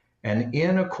 And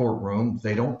in a courtroom,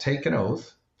 they don't take an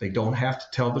oath. They don't have to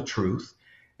tell the truth.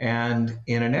 And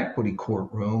in an equity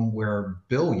courtroom where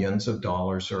billions of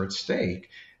dollars are at stake,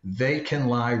 they can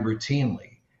lie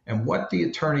routinely. And what the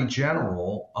Attorney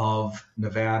General of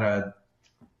Nevada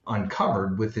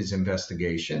uncovered with his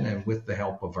investigation and with the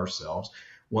help of ourselves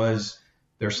was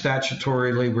they're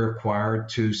statutorily required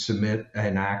to submit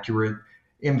an accurate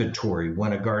inventory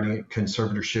when a guardian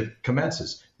conservatorship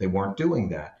commences. They weren't doing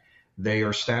that. They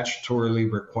are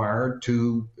statutorily required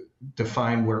to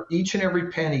define where each and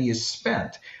every penny is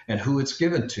spent and who it's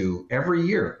given to every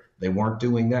year. They weren't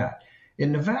doing that.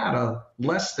 In Nevada,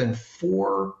 less than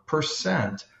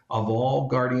 4% of all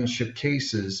guardianship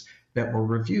cases that were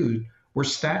reviewed were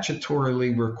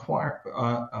statutorily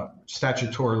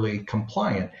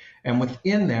compliant. And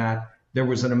within that, there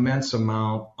was an immense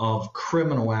amount of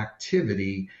criminal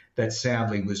activity that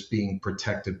sadly was being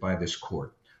protected by this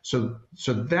court. So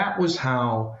that was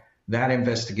how that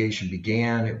investigation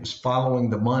began. It was following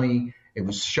the money. It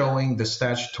was showing the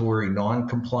statutory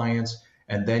non-compliance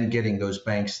and then getting those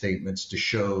bank statements to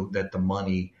show that the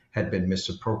money had been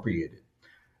misappropriated.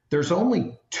 There's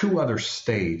only 2 other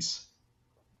states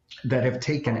that have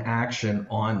taken action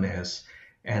on this,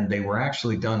 and they were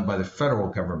actually done by the federal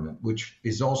government, which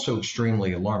is also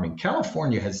extremely alarming.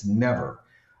 California has never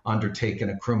undertaken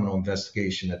a criminal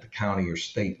investigation at the county or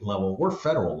state level or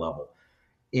federal level.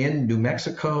 In New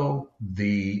Mexico,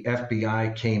 the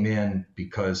FBI came in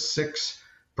because 6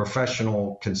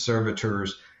 professional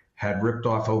conservators had ripped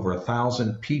off over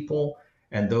 1,000 people,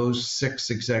 and those 6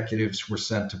 executives were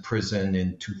sent to prison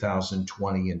in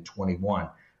 2020 and 21.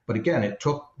 But again, it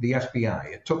took the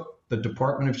FBI, it took the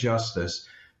Department of Justice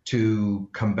to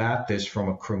combat this from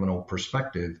a criminal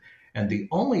perspective. And the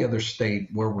only other state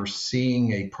where we're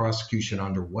seeing a prosecution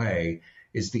underway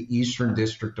is the Eastern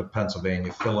District of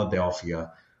Pennsylvania,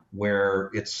 Philadelphia, where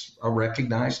it's a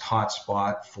recognized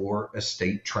hotspot for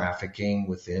estate trafficking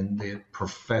within the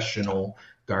professional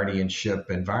guardianship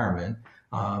environment.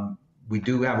 We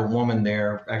do have a woman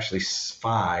there, actually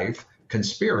 5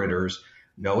 conspirators,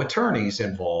 no attorneys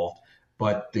involved,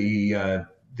 but the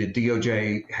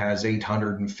DOJ has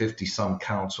 850 some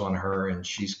counts on her, and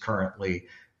she's currently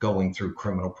going through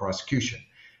criminal prosecution.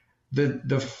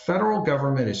 The federal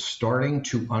government is starting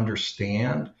to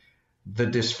understand the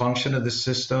dysfunction of the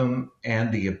system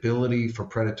and the ability for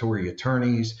predatory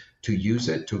attorneys to use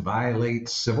it to violate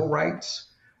civil rights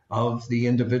of the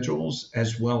individuals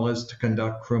as well as to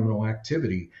conduct criminal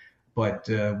activity. But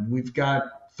we've got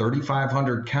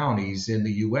 3,500 counties in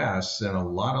the U.S. and a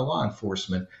lot of law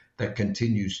enforcement that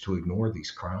continues to ignore these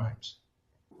crimes.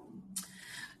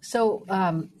 So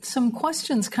some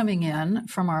questions coming in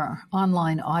from our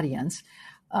online audience.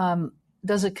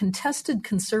 Does a contested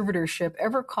conservatorship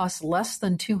ever cost less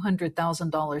than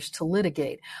 $200,000 to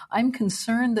litigate? I'm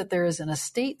concerned that there is an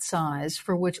estate size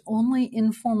for which only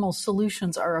informal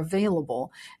solutions are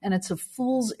available, and it's a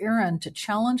fool's errand to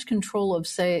challenge control of,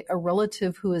 say, a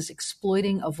relative who is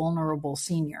exploiting a vulnerable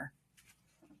senior.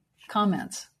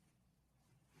 Comments?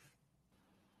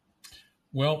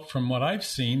 Well, from what I've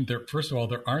seen, first of all,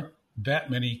 there aren't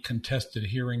that many contested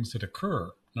hearings that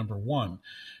occur, number one.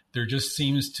 There just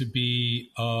seems to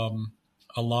be a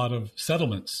lot of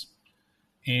settlements,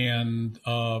 and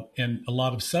a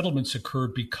lot of settlements occur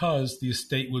because the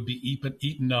estate would be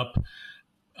eaten up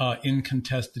in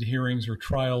contested hearings or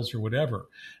trials or whatever.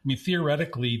 I mean,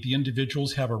 theoretically, the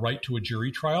individuals have a right to a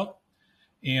jury trial.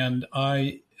 And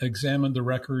I examined the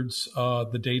records,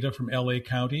 the data from LA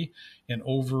County, and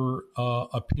over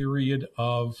a period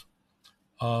of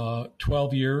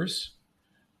 12 years,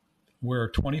 where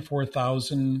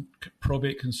 24,000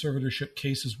 probate conservatorship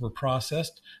cases were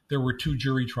processed, there were 2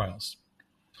 jury trials.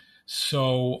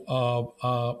 So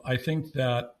I think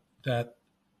that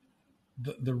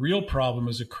the real problem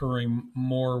is occurring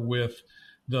more with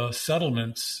the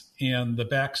settlements and the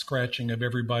back scratching of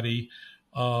everybody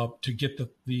to get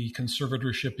the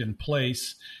conservatorship in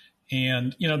place.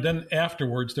 And, then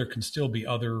afterwards, there can still be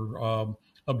other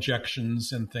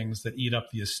objections and things that eat up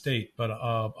the estate. But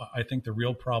I think the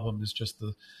real problem is just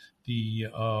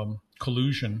the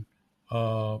collusion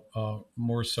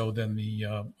more so than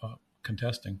the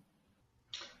contesting.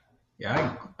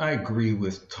 Yeah, I agree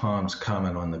with Tom's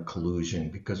comment on the collusion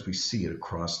because we see it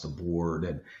across the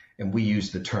board. And we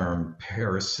use the term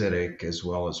parasitic as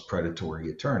well as predatory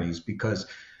attorneys because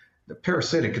the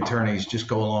parasitic attorneys just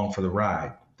go along for the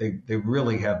ride. They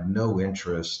really have no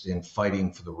interest in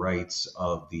fighting for the rights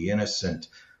of the innocent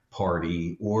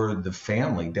party or the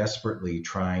family desperately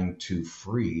trying to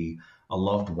free a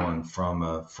loved one from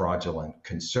a fraudulent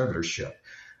conservatorship.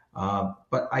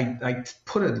 But I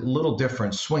put a little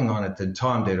different swing on it than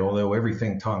Tom did, although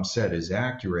everything Tom said is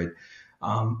accurate.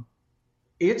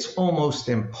 It's almost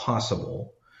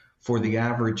impossible for the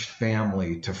average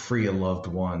family to free a loved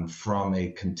one from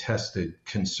a contested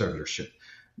conservatorship.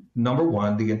 Number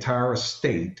one, the entire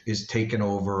estate is taken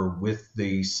over with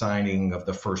the signing of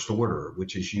the first order,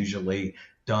 which is usually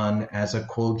done as a,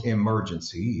 quote,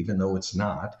 emergency, even though it's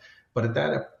not. But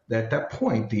at that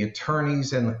point, the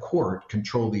attorneys and the court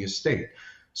control the estate.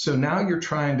 So now you're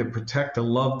trying to protect a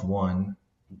loved one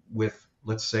with,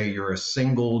 let's say you're a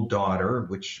single daughter,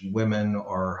 which women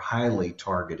are highly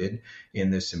targeted in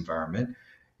this environment.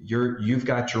 You've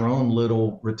got your own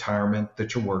little retirement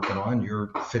that you're working on. You're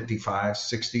 55,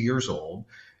 60 years old.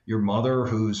 Your mother,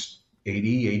 who's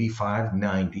 80, 85,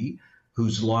 90,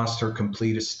 who's lost her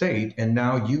complete estate. And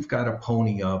now you've got to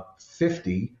pony up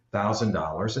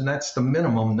 $50,000. And that's the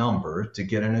minimum number to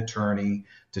get an attorney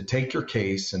to take your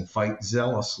case and fight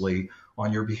zealously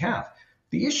on your behalf.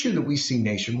 The issue that we see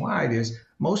nationwide is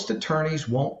most attorneys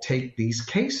won't take these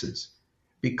cases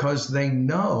because they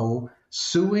know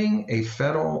suing a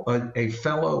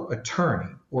fellow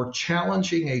attorney or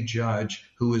challenging a judge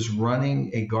who is running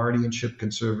a guardianship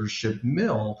conservatorship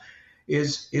mill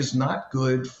is not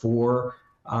good for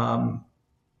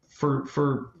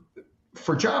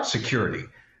job security.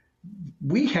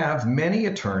 We have many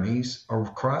attorneys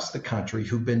across the country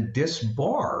who've been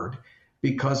disbarred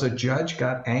because a judge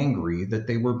got angry that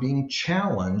they were being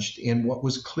challenged in what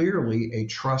was clearly a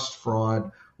trust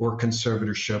fraud or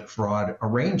conservatorship fraud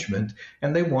arrangement.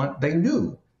 And they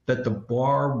knew that the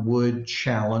bar would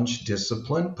challenge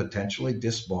discipline, potentially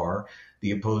disbar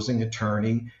the opposing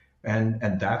attorney. And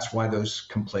that's why those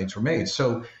complaints were made.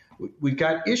 So we've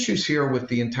got issues here with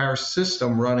the entire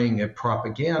system running a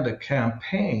propaganda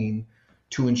campaign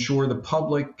to ensure the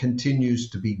public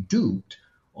continues to be duped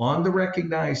on the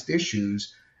recognized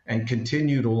issues and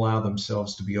continue to allow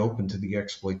themselves to be open to the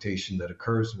exploitation that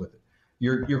occurs with it.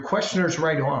 Your questioner's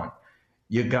right on.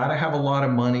 You got to have a lot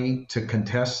of money to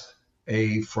contest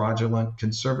a fraudulent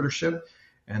conservatorship,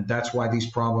 and that's why these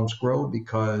problems grow,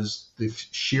 because the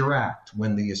sheer act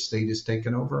when the estate is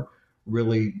taken over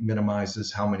really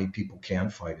minimizes how many people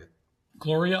can fight it.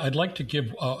 Gloria, I'd like to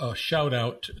give a shout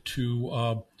out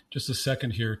to just a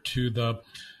second here to the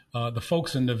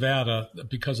folks in Nevada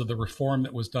because of the reform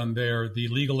that was done there. The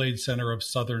Legal Aid Center of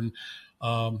Southern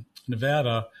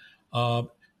Nevada,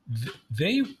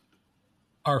 they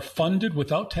are funded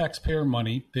without taxpayer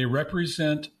money. They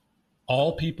represent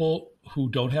all people who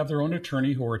don't have their own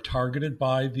attorney, who are targeted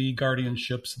by the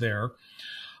guardianships there.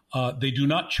 They do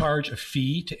not charge a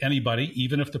fee to anybody,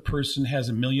 even if the person has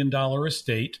 $1 million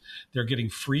estate. They're getting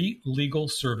free legal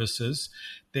services.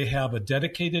 They have a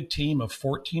dedicated team of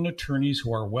 14 attorneys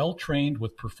who are well-trained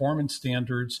with performance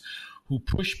standards, who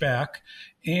push back.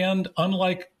 And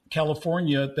unlike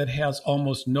California, that has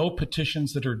almost no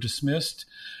petitions that are dismissed,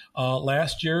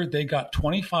 last year they got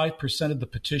 25% of the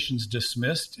petitions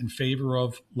dismissed in favor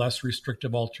of less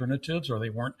restrictive alternatives, or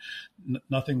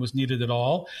nothing was needed at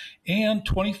all. And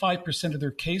 25% of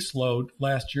their caseload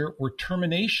last year were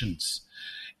terminations.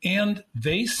 And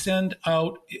they send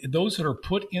out, those that are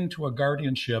put into a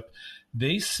guardianship,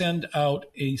 they send out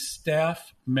a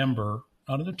staff member,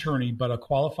 not an attorney, but a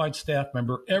qualified staff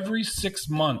member every 6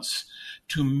 months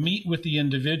to meet with the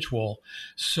individual.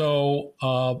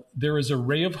 So there is a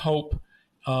ray of hope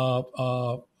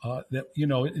That,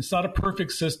 it's not a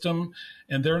perfect system,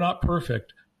 and they're not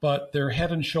perfect, but they're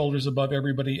head and shoulders above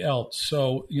everybody else.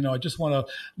 So, I just want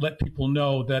to let people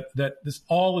know that this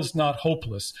all is not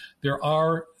hopeless.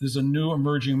 There's a new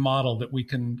emerging model that we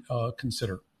can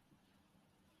consider.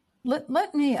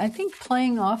 Let me, I think,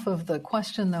 playing off of the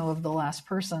question, though, of the last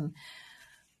person,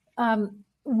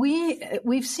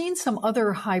 we've seen some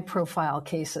other high-profile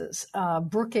cases,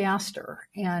 Brooke Astor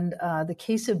and the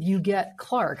case of Huguette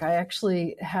Clark. I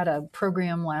actually had a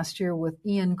program last year with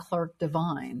Ian Clark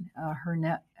Devine,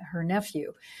 her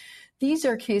nephew. These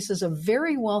are cases of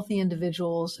very wealthy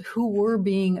individuals who were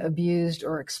being abused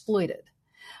or exploited.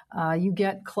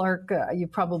 Huguette Clark, you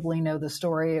probably know the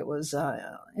story. It was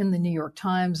in the New York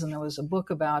Times, and there was a book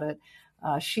about it.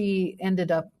 She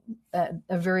ended up at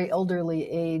a very elderly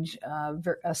age,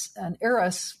 an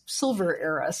heiress, silver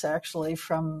heiress, actually,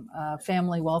 from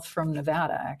family wealth from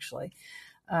Nevada, actually,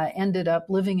 ended up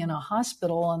living in a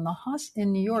hospital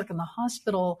in New York, and the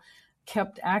hospital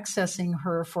kept accessing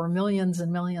her for millions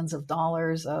and millions of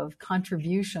dollars of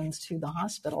contributions to the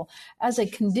hospital as a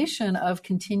condition of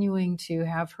continuing to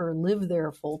have her live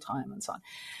there full time and so on.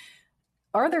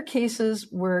 Are there cases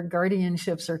where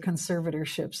guardianships or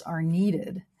conservatorships are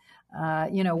needed,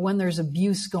 when there's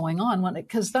abuse going on?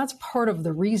 Because that's part of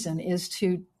the reason is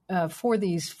to, for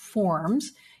these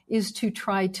forms, is to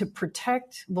try to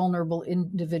protect vulnerable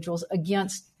individuals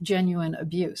against genuine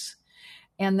abuse.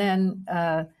 And then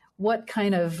what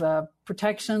kind of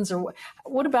protections, or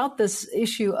what about this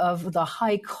issue of the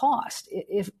high cost?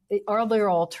 Are there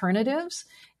alternatives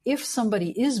if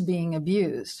somebody is being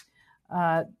abused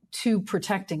to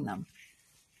protecting them?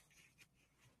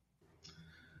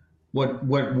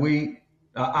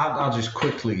 I'll just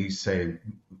quickly say,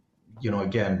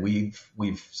 again,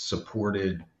 we've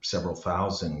supported several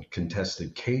thousand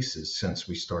contested cases since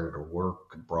we started our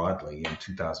work broadly in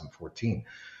 2014.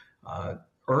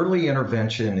 Early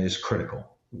intervention is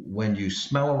critical. When you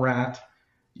smell a rat,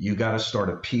 you got to start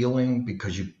appealing,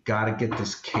 because you got to get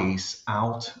this case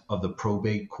out of the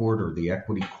probate court or the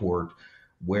equity court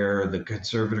where the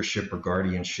conservatorship or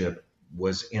guardianship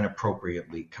was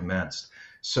inappropriately commenced.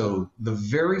 So the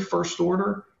very first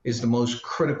order is the most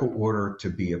critical order to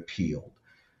be appealed.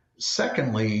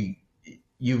 Secondly,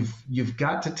 you've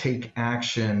got to take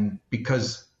action,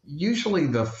 because usually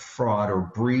the fraud or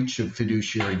breach of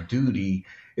fiduciary duty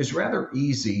is rather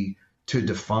easy to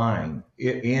define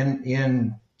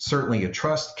in certainly a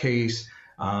trust case,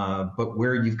 but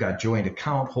where you've got joint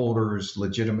account holders,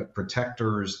 legitimate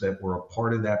protectors that were a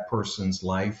part of that person's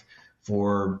life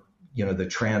for the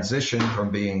transition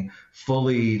from being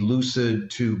fully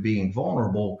lucid to being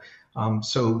vulnerable.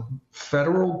 So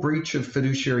federal breach of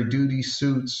fiduciary duty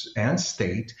suits and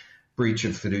state breach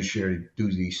of fiduciary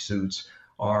duty suits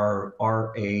are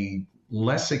a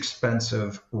less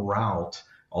expensive route,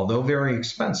 although very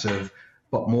expensive,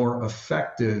 but more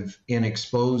effective in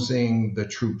exposing the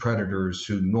true predators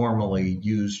who normally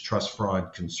use trust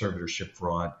fraud, conservatorship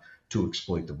fraud to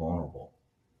exploit the vulnerable.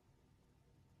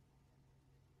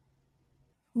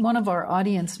 One of our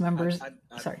audience members,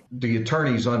 sorry. The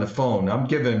attorney's on the phone. I'm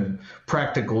giving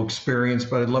practical experience,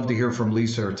 but I'd love to hear from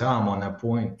Lisa or Tom on that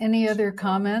point. Any other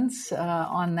comments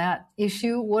on that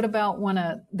issue? What about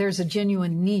when there's a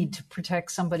genuine need to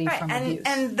protect somebody from abuse?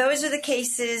 And those are the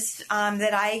cases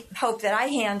that I hope that I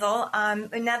handle.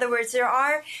 In other words, there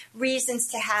are reasons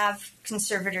to have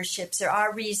conservatorships. There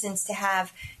are reasons to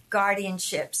have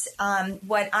guardianships.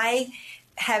 What I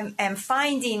am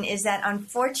finding is that,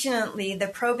 unfortunately, the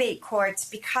probate courts,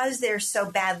 because they're so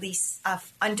badly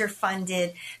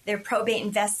underfunded, their probate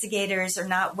investigators are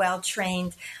not well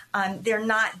trained. They're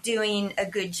not doing a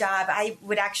good job. I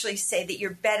would actually say that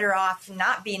you're better off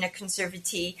not being a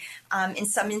conservatee in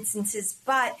some instances.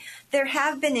 But there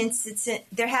have been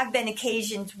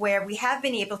occasions where we have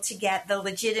been able to get the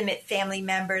legitimate family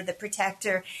member, the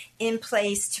protector, in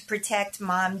place to protect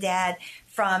mom, dad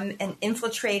from an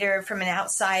infiltrator, from an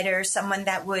outsider, someone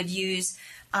that would use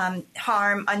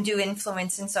harm, undue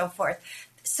influence, and so forth.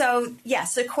 So,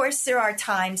 yes, of course, there are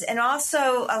times. And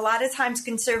also, a lot of times,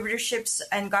 conservatorships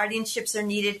and guardianships are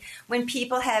needed when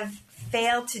people have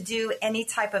failed to do any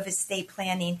type of estate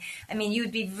planning. I mean, you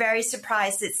would be very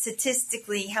surprised that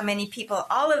statistically how many people,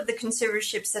 all of the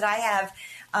conservatorships that I have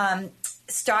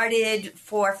started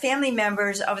for family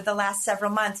members over the last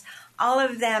several months, all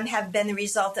of them have been the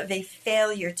result of a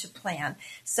failure to plan.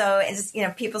 So, as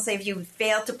people say, if you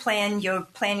fail to plan, you're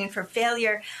planning for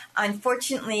failure.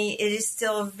 Unfortunately, it is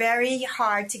still very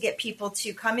hard to get people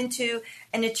to come into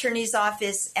an attorney's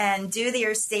office and do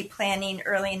their estate planning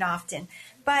early and often.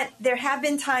 But there have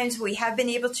been times we have been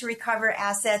able to recover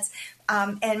assets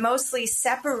and mostly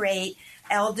separate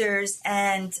elders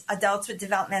and adults with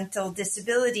developmental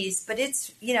disabilities. But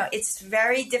it's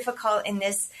very difficult in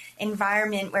this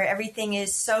environment where everything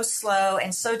is so slow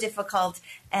and so difficult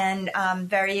and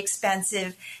very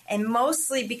expensive. And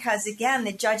mostly because, again,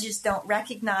 the judges don't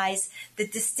recognize the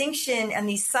distinction in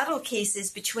these subtle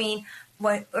cases between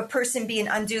what a person being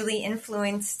unduly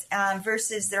influenced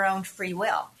versus their own free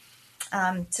will.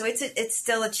 So it's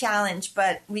still a challenge,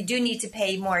 but we do need to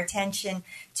pay more attention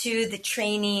to the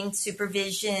training,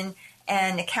 supervision,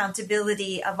 and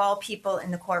accountability of all people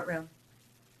in the courtroom.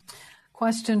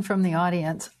 Question from the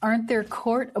audience. Aren't there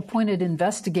court-appointed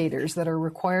investigators that are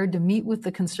required to meet with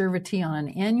the conservatee on an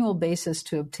annual basis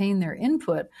to obtain their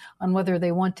input on whether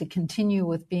they want to continue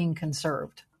with being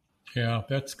conserved? Yeah,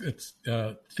 it's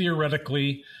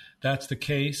theoretically that's the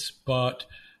case, but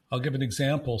I'll give an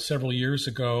example. Several years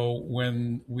ago,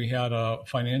 when we had a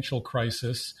financial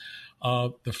crisis,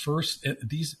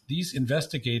 these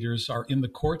investigators are in the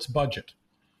court's budget.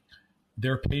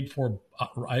 They're paid for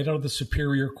right out of the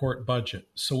Superior Court budget.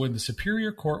 So when the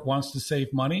Superior Court wants to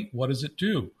save money, what does it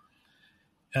do?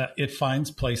 It finds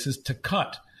places to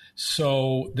cut.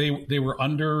 So they were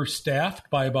understaffed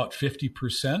by about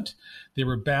 50%. They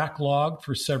were backlogged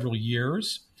for several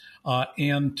years.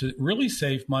 And to really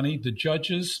save money, the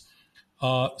judges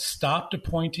stopped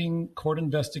appointing court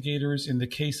investigators in the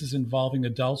cases involving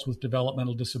adults with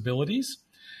developmental disabilities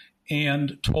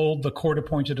and told the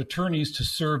court-appointed attorneys to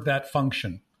serve that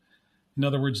function. In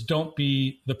other words, don't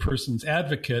be the person's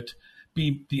advocate,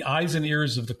 be the eyes and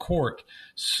ears of the court.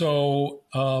 So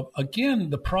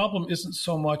again, the problem isn't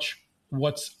so much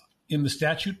what's in the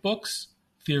statute books,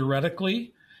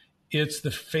 theoretically. It's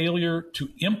the failure to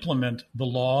implement the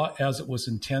law as it was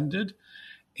intended,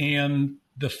 and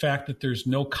the fact that there's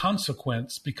no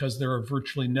consequence because there are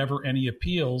virtually never any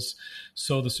appeals.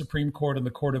 So the Supreme Court and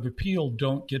the Court of Appeal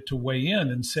don't get to weigh in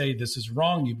and say, this is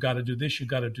wrong, you've got to do this, you've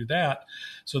got to do that.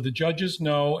 So the judges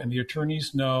know and the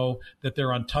attorneys know that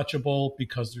they're untouchable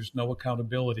because there's no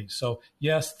accountability. So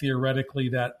yes,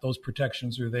 theoretically those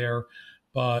protections are there,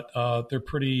 but they're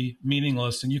pretty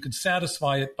meaningless. And you could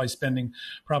satisfy it by spending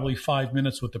probably 5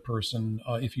 minutes with the person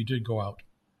if you did go out.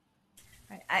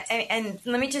 And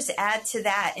let me just add to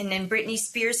that. And in Britney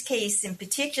Spears' case in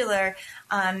particular,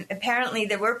 apparently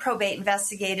there were probate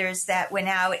investigators that went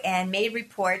out and made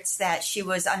reports that she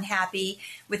was unhappy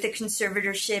with the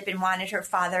conservatorship and wanted her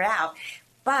father out.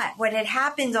 But what had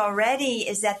happened already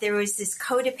is that there was this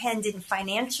codependent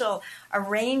financial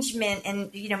arrangement,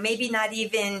 and maybe not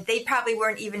even, they probably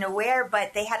weren't even aware,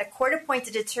 but they had a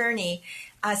court-appointed attorney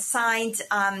assigned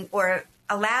or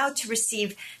allowed to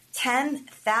receive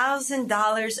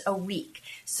 $10,000 a week.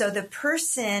 So the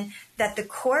person that the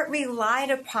court relied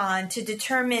upon to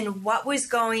determine what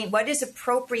is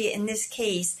appropriate in this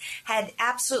case had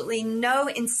absolutely no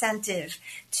incentive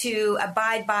to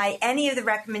abide by any of the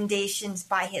recommendations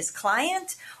by his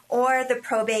client or the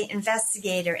probate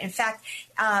investigator. In fact,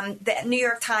 the New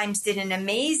York Times did an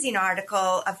amazing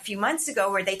article a few months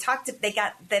ago where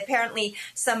apparently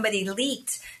somebody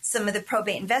leaked some of the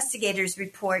probate investigators'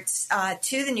 reports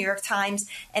to the New York Times,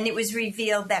 and it was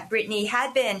revealed that Britney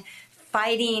had been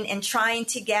fighting and trying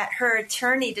to get her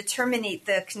attorney to terminate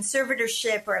the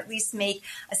conservatorship or at least make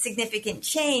a significant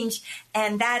change.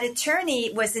 And that attorney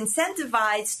was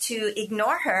incentivized to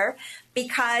ignore her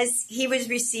because he was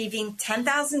receiving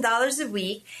 $10,000 a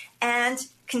week. And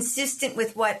consistent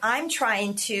with what I'm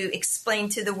trying to explain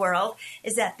to the world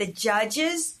is that the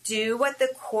judges do what the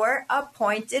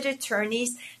court-appointed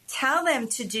attorneys tell them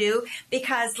to do,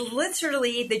 because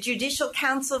literally the Judicial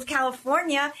Council of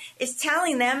California is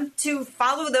telling them to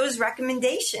follow those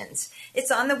recommendations.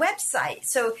 It's on the website.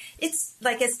 So it's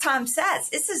like, as Tom says,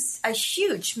 this is a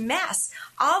huge mess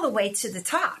all the way to the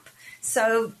top.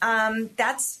 So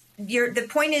the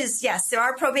point is, yes, there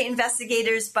are probate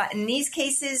investigators, but in these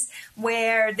cases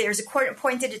where there's a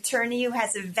court-appointed attorney who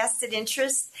has a vested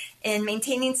interest in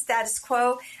maintaining status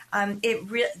quo,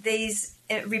 these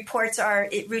reports are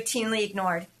routinely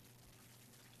ignored.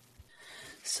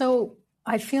 So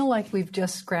I feel like we've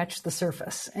just scratched the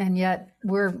surface, and yet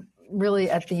we're really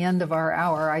at the end of our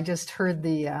hour. I just heard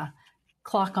the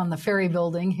clock on the ferry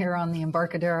building here on the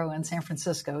Embarcadero in San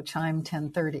Francisco chime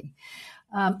 10:30.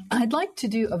 I'd like to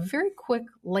do a very quick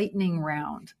lightning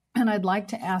round, and I'd like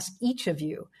to ask each of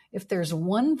you if there's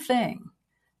one thing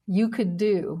you could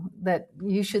do that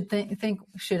you should think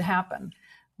should happen,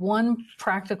 one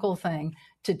practical thing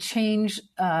to change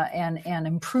and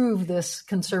improve this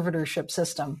conservatorship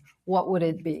system, what would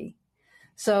it be?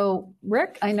 So,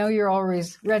 Rick, I know you're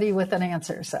always ready with an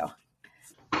answer. So,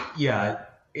 yeah,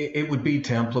 It would be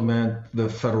to implement the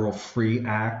Federal Free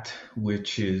Act,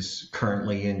 which is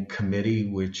currently in committee,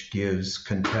 which gives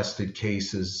contested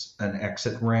cases an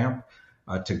exit ramp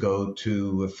to go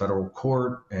to a federal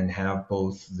court and have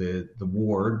both the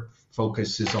ward,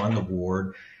 focuses on the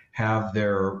ward, have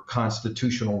their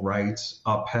constitutional rights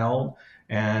upheld,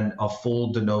 and a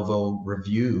full de novo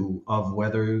review of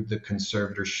whether the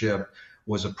conservatorship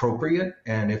was appropriate,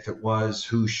 and if it was,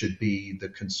 who should be the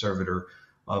conservator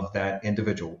of that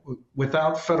individual.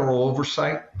 Without federal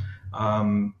oversight,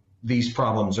 these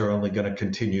problems are only going to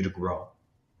continue to grow.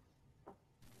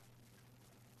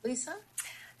 Lisa?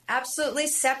 Absolutely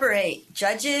separate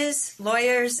judges,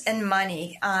 lawyers, and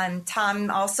money. Tom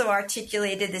also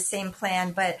articulated the same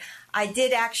plan, but I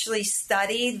did actually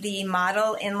study the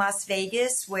model in Las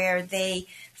Vegas where they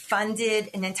funded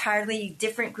an entirely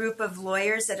different group of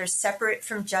lawyers that are separate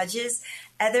from judges.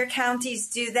 Other counties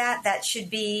do that. That should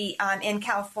be, in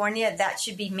California, that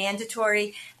should be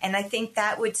mandatory. And I think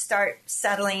that would start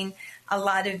settling a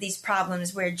lot of these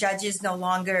problems where judges no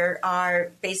longer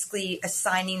are basically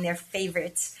assigning their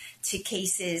favorites to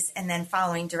cases and then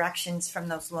following directions from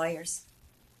those lawyers.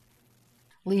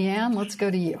 Leanne, let's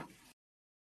go to you.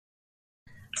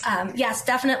 Yes,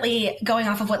 definitely going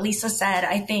off of what Lisa said,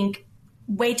 I think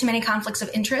way too many conflicts of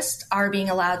interest are being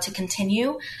allowed to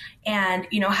continue. And,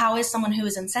 how is someone who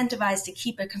is incentivized to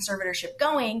keep a conservatorship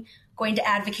going to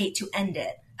advocate to end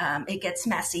it? It gets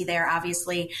messy there,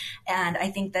 obviously. And I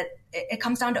think that it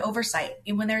comes down to oversight.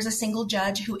 When there's a single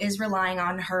judge who is relying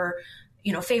on her,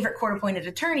 favorite court-appointed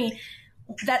attorney,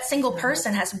 that single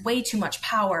person has way too much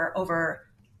power over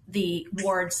the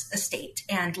ward's estate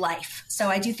and life. So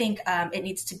I do think it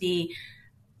needs to be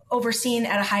overseen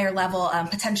at a higher level,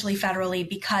 potentially federally,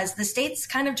 because the states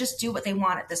kind of just do what they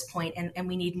want at this point, and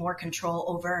we need more control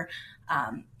over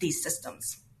these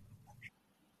systems.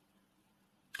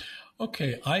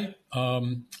 Okay, I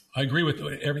agree with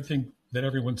everything that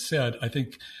everyone said. I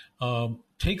think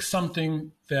take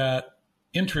something that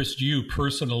interests you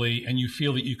personally and you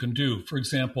feel that you can do. For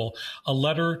example, a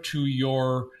letter to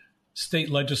your state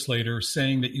legislator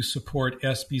saying that you support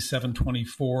SB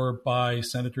 724 by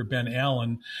Senator Ben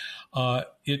Allen.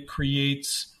 It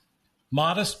creates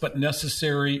modest but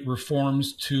necessary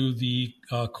reforms to the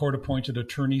court-appointed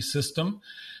attorney system.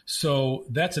 So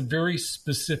that's a very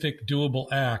specific,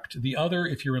 doable act. The other,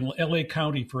 if you're in LA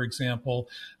County, for example,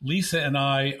 Lisa and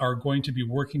I are going to be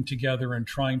working together and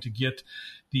trying to get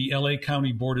the LA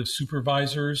County Board of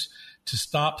Supervisors to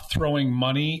stop throwing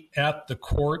money at the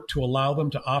court to allow them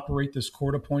to operate this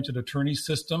court-appointed attorney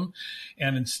system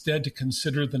and instead to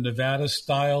consider the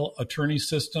Nevada-style attorney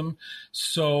system.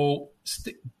 So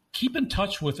keep in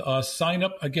touch with us. Sign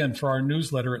up, again, for our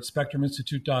newsletter at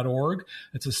spectruminstitute.org.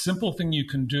 It's a simple thing you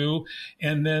can do.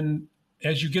 And then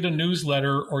as you get a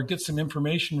newsletter or get some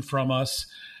information from us,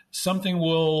 something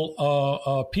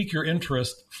will pique your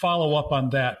interest. Follow up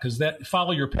on that, because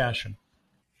follow your passion.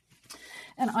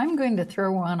 And I'm going to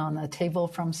throw one on the table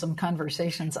from some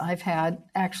conversations I've had,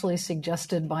 actually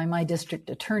suggested by my district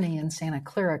attorney in Santa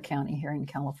Clara County here in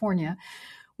California,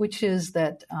 which is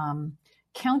that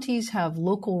counties have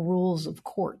local rules of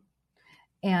court.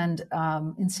 And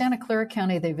in Santa Clara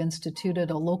County, they've instituted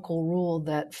a local rule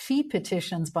that fee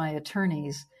petitions by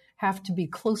attorneys have to be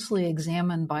closely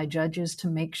examined by judges to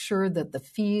make sure that the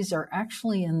fees are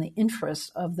actually in the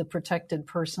interest of the protected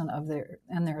person of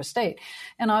their estate.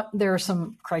 And there are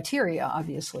some criteria,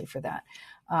 obviously, for that.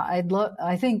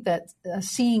 I think that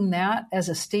seeing that as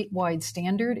a statewide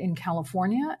standard in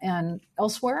California and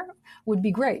elsewhere would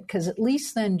be great, because at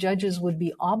least then judges would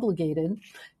be obligated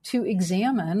to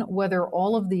examine whether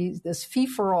all of this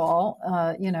fee-for-all,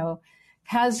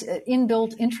 has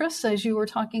inbuilt interests, as you were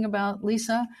talking about,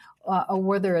 Lisa, or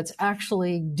whether it's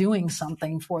actually doing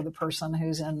something for the person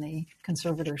who's in the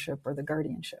conservatorship or the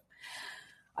guardianship.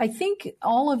 I think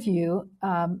all of you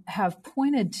have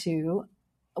pointed to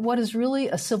what is really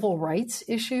a civil rights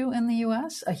issue in the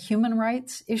U.S., a human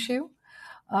rights issue.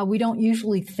 We don't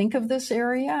usually think of this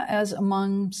area as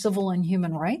among civil and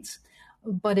human rights,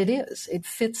 but it is. It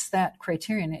fits that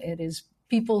criterion. It is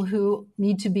people who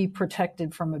need to be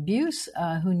protected from abuse,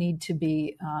 who need to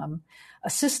be a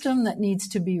system that needs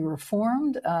to be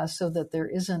reformed so that there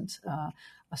isn't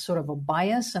a sort of a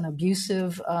bias and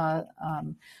abusive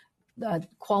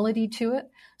quality to it.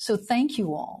 So thank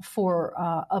you all for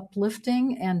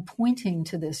uplifting and pointing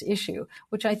to this issue,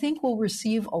 which I think will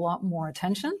receive a lot more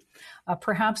attention.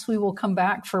 Perhaps we will come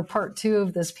back for part 2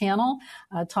 of this panel,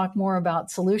 talk more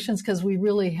about solutions, because we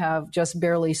really have just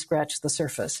barely scratched the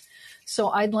surface. So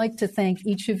I'd like to thank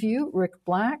each of you, Rick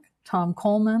Black, Tom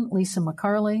Coleman, Lisa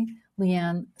MacCarley,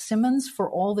 Leanne Simmons, for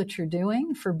all that you're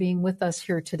doing, for being with us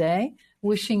here today,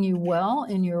 wishing you well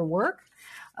in your work,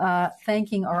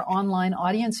 thanking our online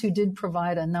audience who did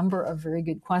provide a number of very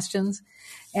good questions.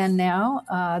 And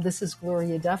now, this is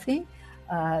Gloria Duffy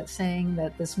saying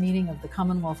that this meeting of the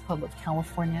Commonwealth Club of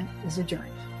California is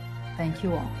adjourned. Thank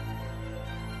you all.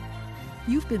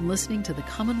 You've been listening to the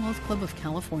Commonwealth Club of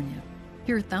California.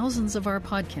 Hear thousands of our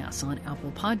podcasts on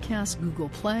Apple Podcasts, Google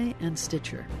Play, and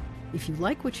Stitcher. If you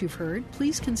like what you've heard,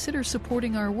 please consider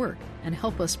supporting our work and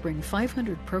help us bring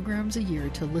 500 programs a year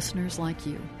to listeners like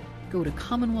you. Go to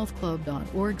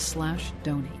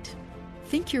commonwealthclub.org/donate.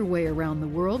 Think your way around the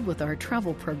world with our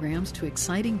travel programs to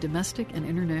exciting domestic and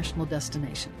international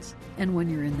destinations. And when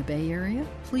you're in the Bay Area,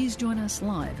 please join us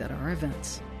live at our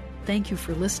events. Thank you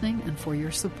for listening and for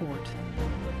your support.